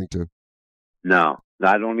listening to. No,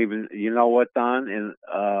 I don't even. You know what, Don? And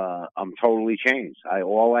I'm totally changed.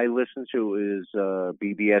 All I listen to is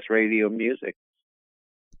BBS radio music.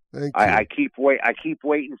 Thank you. I keep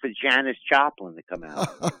waiting for Janis Joplin to come out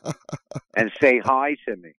and say hi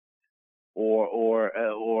to me,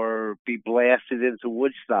 or be blasted into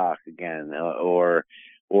Woodstock again, or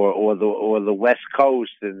the West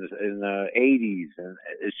Coast in the '80s, and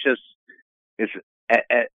it's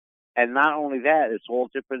and not only that, it's all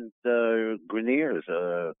different genres: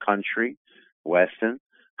 country, western,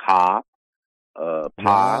 pop,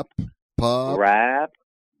 rap,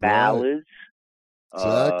 ballads.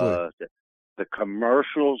 Exactly. The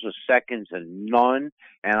commercials are second to none,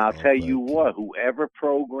 and I'll tell you what: whoever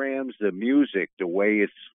programs the music, the way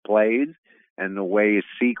it's played and the way it's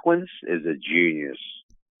sequenced, is a genius.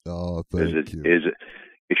 Oh, thank you. Is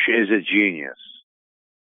a genius,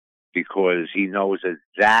 because he knows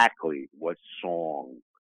exactly what song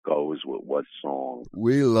goes with what song.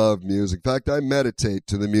 We love music. In fact, I meditate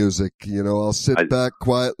to the music. I'll sit back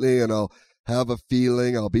quietly and I'll have a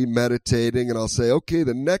feeling. I'll be meditating and I'll say, okay,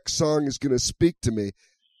 the next song is going to speak to me.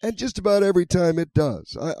 And just about every time it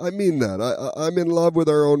does. I mean that. I'm in love with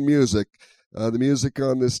our own music, the music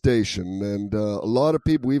on this station. And a lot of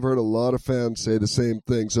people, we've heard a lot of fans say the same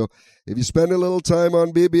thing. So if you spend a little time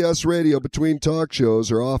on BBS radio between talk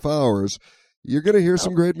shows or off hours, you're going to hear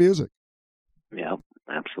some great music. Yeah,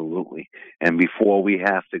 absolutely. And before we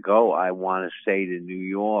have to go, I want to say to New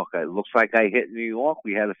York, it looks like I hit New York.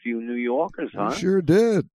 We had a few New Yorkers, huh? You sure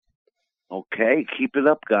did. Okay, keep it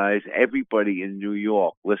up, guys. Everybody in New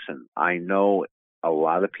York, listen, I know a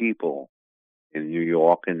lot of people in New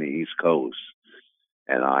York and the East Coast,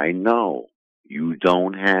 and I know you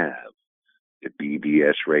don't have the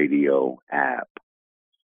BBS Radio app.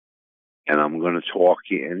 And I'm going to talk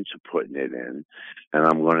you into putting it in, and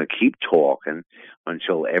I'm going to keep talking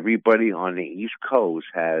until everybody on the East Coast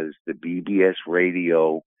has the BBS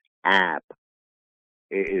Radio app.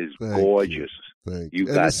 It is gorgeous. Thank you.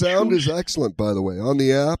 And the sound is excellent, by the way. On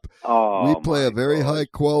the app, we play a very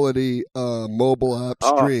high-quality mobile app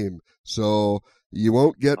stream. So you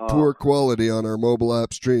won't get poor quality on our mobile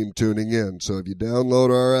app stream tuning in. So if you download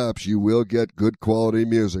our apps, you will get good quality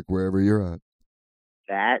music wherever you're at.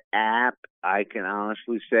 That app, I can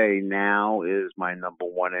honestly say now, is my number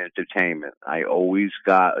one entertainment. I always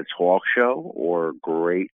got a talk show or a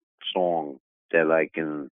great song that I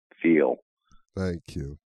can feel. Thank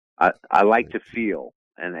you. I like to feel,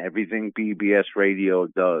 and everything BBS Radio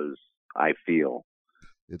does, I feel.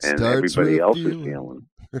 And everybody else is feeling.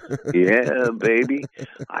 Yeah, baby.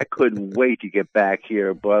 I couldn't wait to get back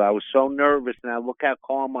here, but I was so nervous. Now look how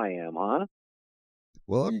calm I am, huh?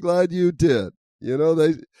 Well, I'm glad you did.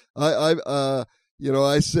 I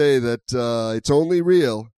say that it's only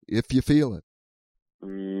real if you feel it.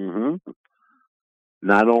 Mm-hmm.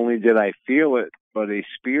 Not only did I feel it, but a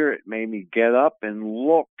spirit made me get up and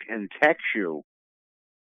look and text you.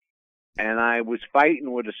 And I was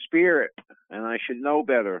fighting with a spirit, and I should know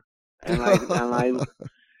better. And I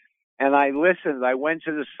listened. I went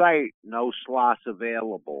to the site, no slots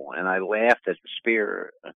available, and I laughed at the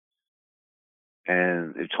spirit.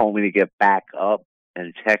 And it told me to get back up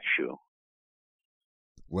and text you.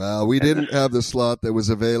 Well, we didn't have the slot that was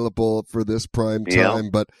available for this prime time,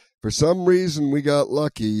 but for some reason we got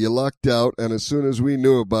lucky. You lucked out, and as soon as we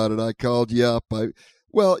knew about it, I called you up.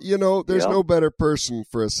 There's no better person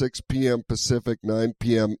for a 6 p.m. Pacific, 9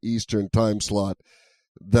 p.m. Eastern time slot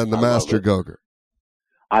than the Master Gogger.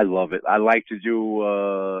 I love it. I like to do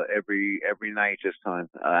every night this time,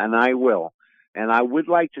 and I will. And I would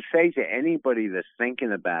like to say to anybody that's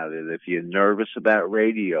thinking about it, if you're nervous about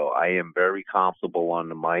radio, I am very comfortable on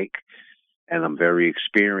the mic, and I'm very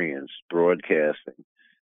experienced broadcasting.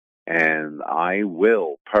 And I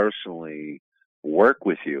will personally work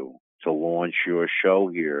with you to launch your show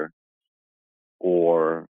here,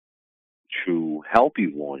 or to help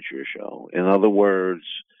you launch your show. In other words,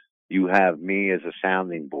 you have me as a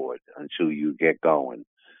sounding board until you get going.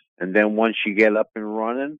 And then once you get up and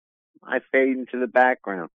running, I fade into the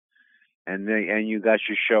background. And you got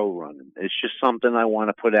your show running. It's just something I want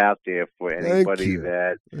to put out there for anybody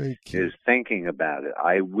that is thinking about it.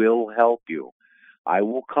 I will help you. I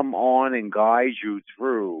will come on and guide you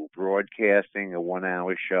through broadcasting a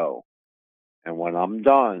 1-hour show. And when I'm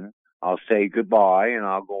done, I'll say goodbye and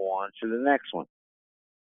I'll go on to the next one.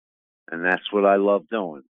 And that's what I love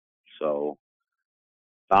doing. So,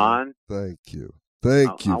 Don. Thank you.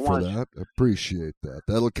 Thank you for that. Appreciate that.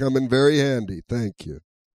 That'll come in very handy. Thank you.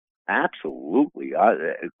 Absolutely.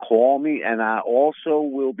 Call me, and I also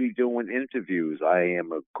will be doing interviews. I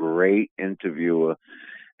am a great interviewer,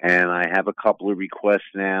 and I have a couple of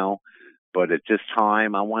requests now. But at this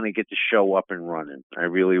time, I want to get the show up and running. I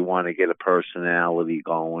really want to get a personality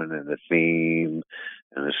going and a theme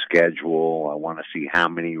and a schedule. I want to see how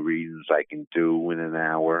many readings I can do in an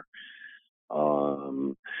hour.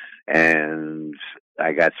 And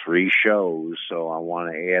I got 3 shows, so I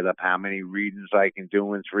want to add up how many readings I can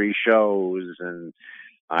do in 3 shows. And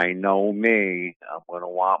I know me, I'm going to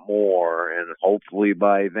want more. And hopefully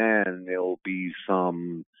by then there'll be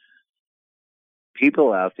some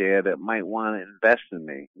people out there that might want to invest in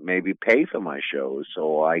me, maybe pay for my shows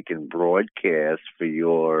so I can broadcast for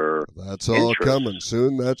your That's all interest. Coming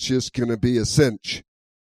soon. That's just going to be a cinch.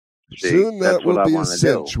 Soon that will be a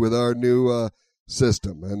cinch with our new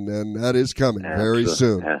system, and that is coming very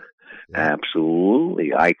soon.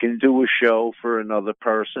 Absolutely. I can do a show for another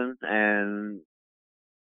person and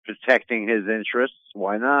protecting his interests.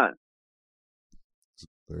 Why not?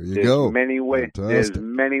 There you go. There's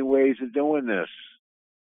many ways of doing this.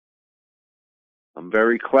 I'm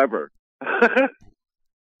very clever.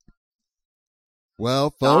 Well,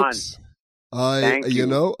 folks,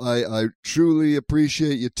 I truly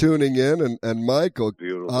appreciate you tuning in, and Michael,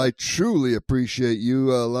 beautiful. I truly appreciate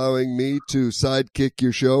you allowing me to sidekick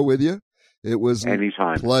your show with you. It was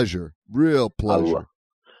anytime pleasure, real pleasure.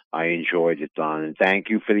 I enjoyed it, Don, and thank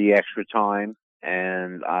you for the extra time.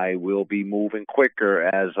 And I will be moving quicker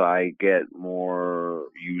as I get more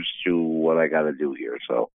used to what I got to do here.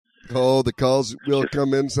 So, the calls will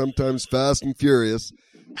come in sometimes fast and furious.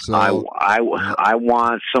 So I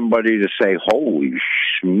want somebody to say, "Holy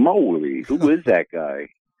schmoly, who is that guy?"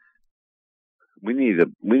 We need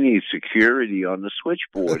security on the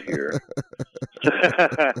switchboard here.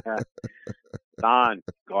 Don,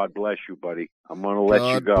 God bless you, buddy. I'm going to let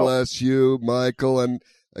you go. God bless you, Michael. And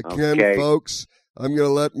again, folks, I'm going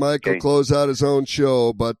to let Michael close out his own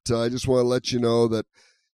show, but I just want to let you know that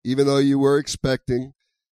even though you were expecting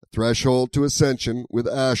Threshold to Ascension with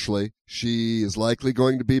Ashley, she is likely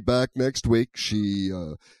going to be back next week. She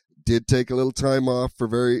did take a little time off for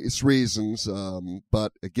various reasons,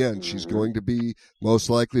 but again, she's going to be most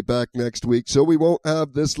likely back next week. So we won't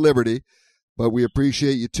have this liberty, but we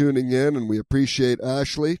appreciate you tuning in, and we appreciate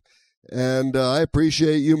Ashley. And I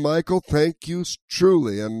appreciate you, Michael. Thank you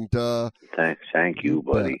truly. And thank you,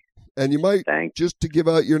 buddy. And you might, just to give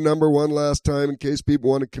out your number one last time in case people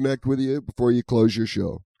want to connect with you before you close your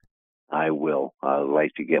show. I will. I'd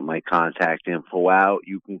like to get my contact info out.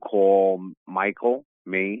 You can call Michael,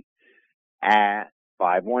 me, at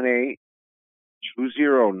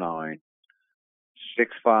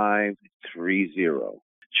 518-209-6530.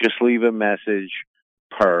 Just leave a message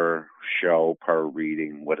per show, per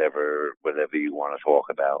reading, whatever you want to talk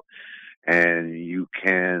about. And you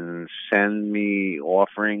can send me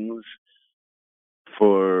offerings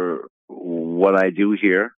for what I do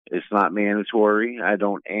here. It's not mandatory. I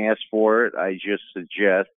don't ask for it. I just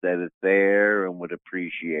suggest that it's there and would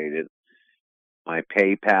appreciate it. My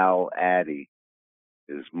PayPal addy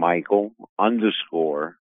is Michael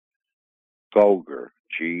 _ Gogger, Gogger,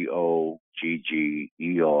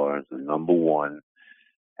 the number 1,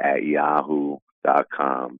 at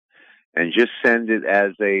yahoo.com. And just send it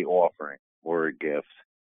as a offering or a gift.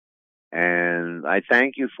 And I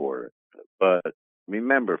thank you for it. But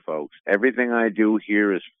remember, folks, everything I do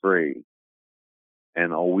here is free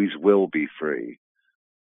and always will be free.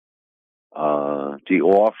 The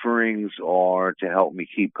offerings are to help me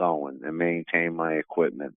keep going and maintain my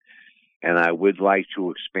equipment. And I would like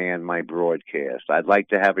to expand my broadcast. I'd like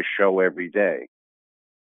to have a show every day.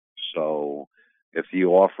 So if the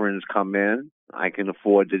offerings come in, I can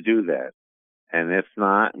afford to do that. And if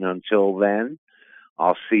not, and until then,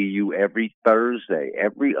 I'll see you every other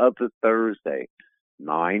Thursday,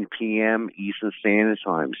 9 p.m. Eastern Standard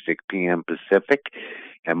Time, 6 p.m. Pacific.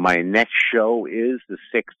 And my next show is the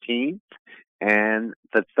 16th and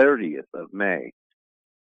the 30th of May.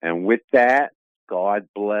 And with that, God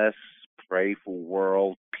bless, pray for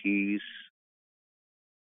world peace,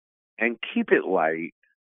 and keep it light.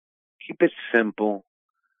 Keep it simple.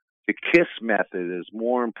 The KISS method is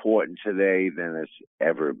more important today than it's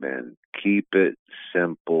ever been. Keep it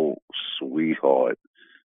simple, sweetheart.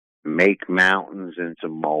 Make mountains into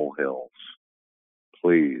molehills,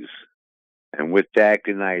 please. And with that,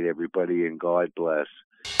 good night, everybody, and God bless.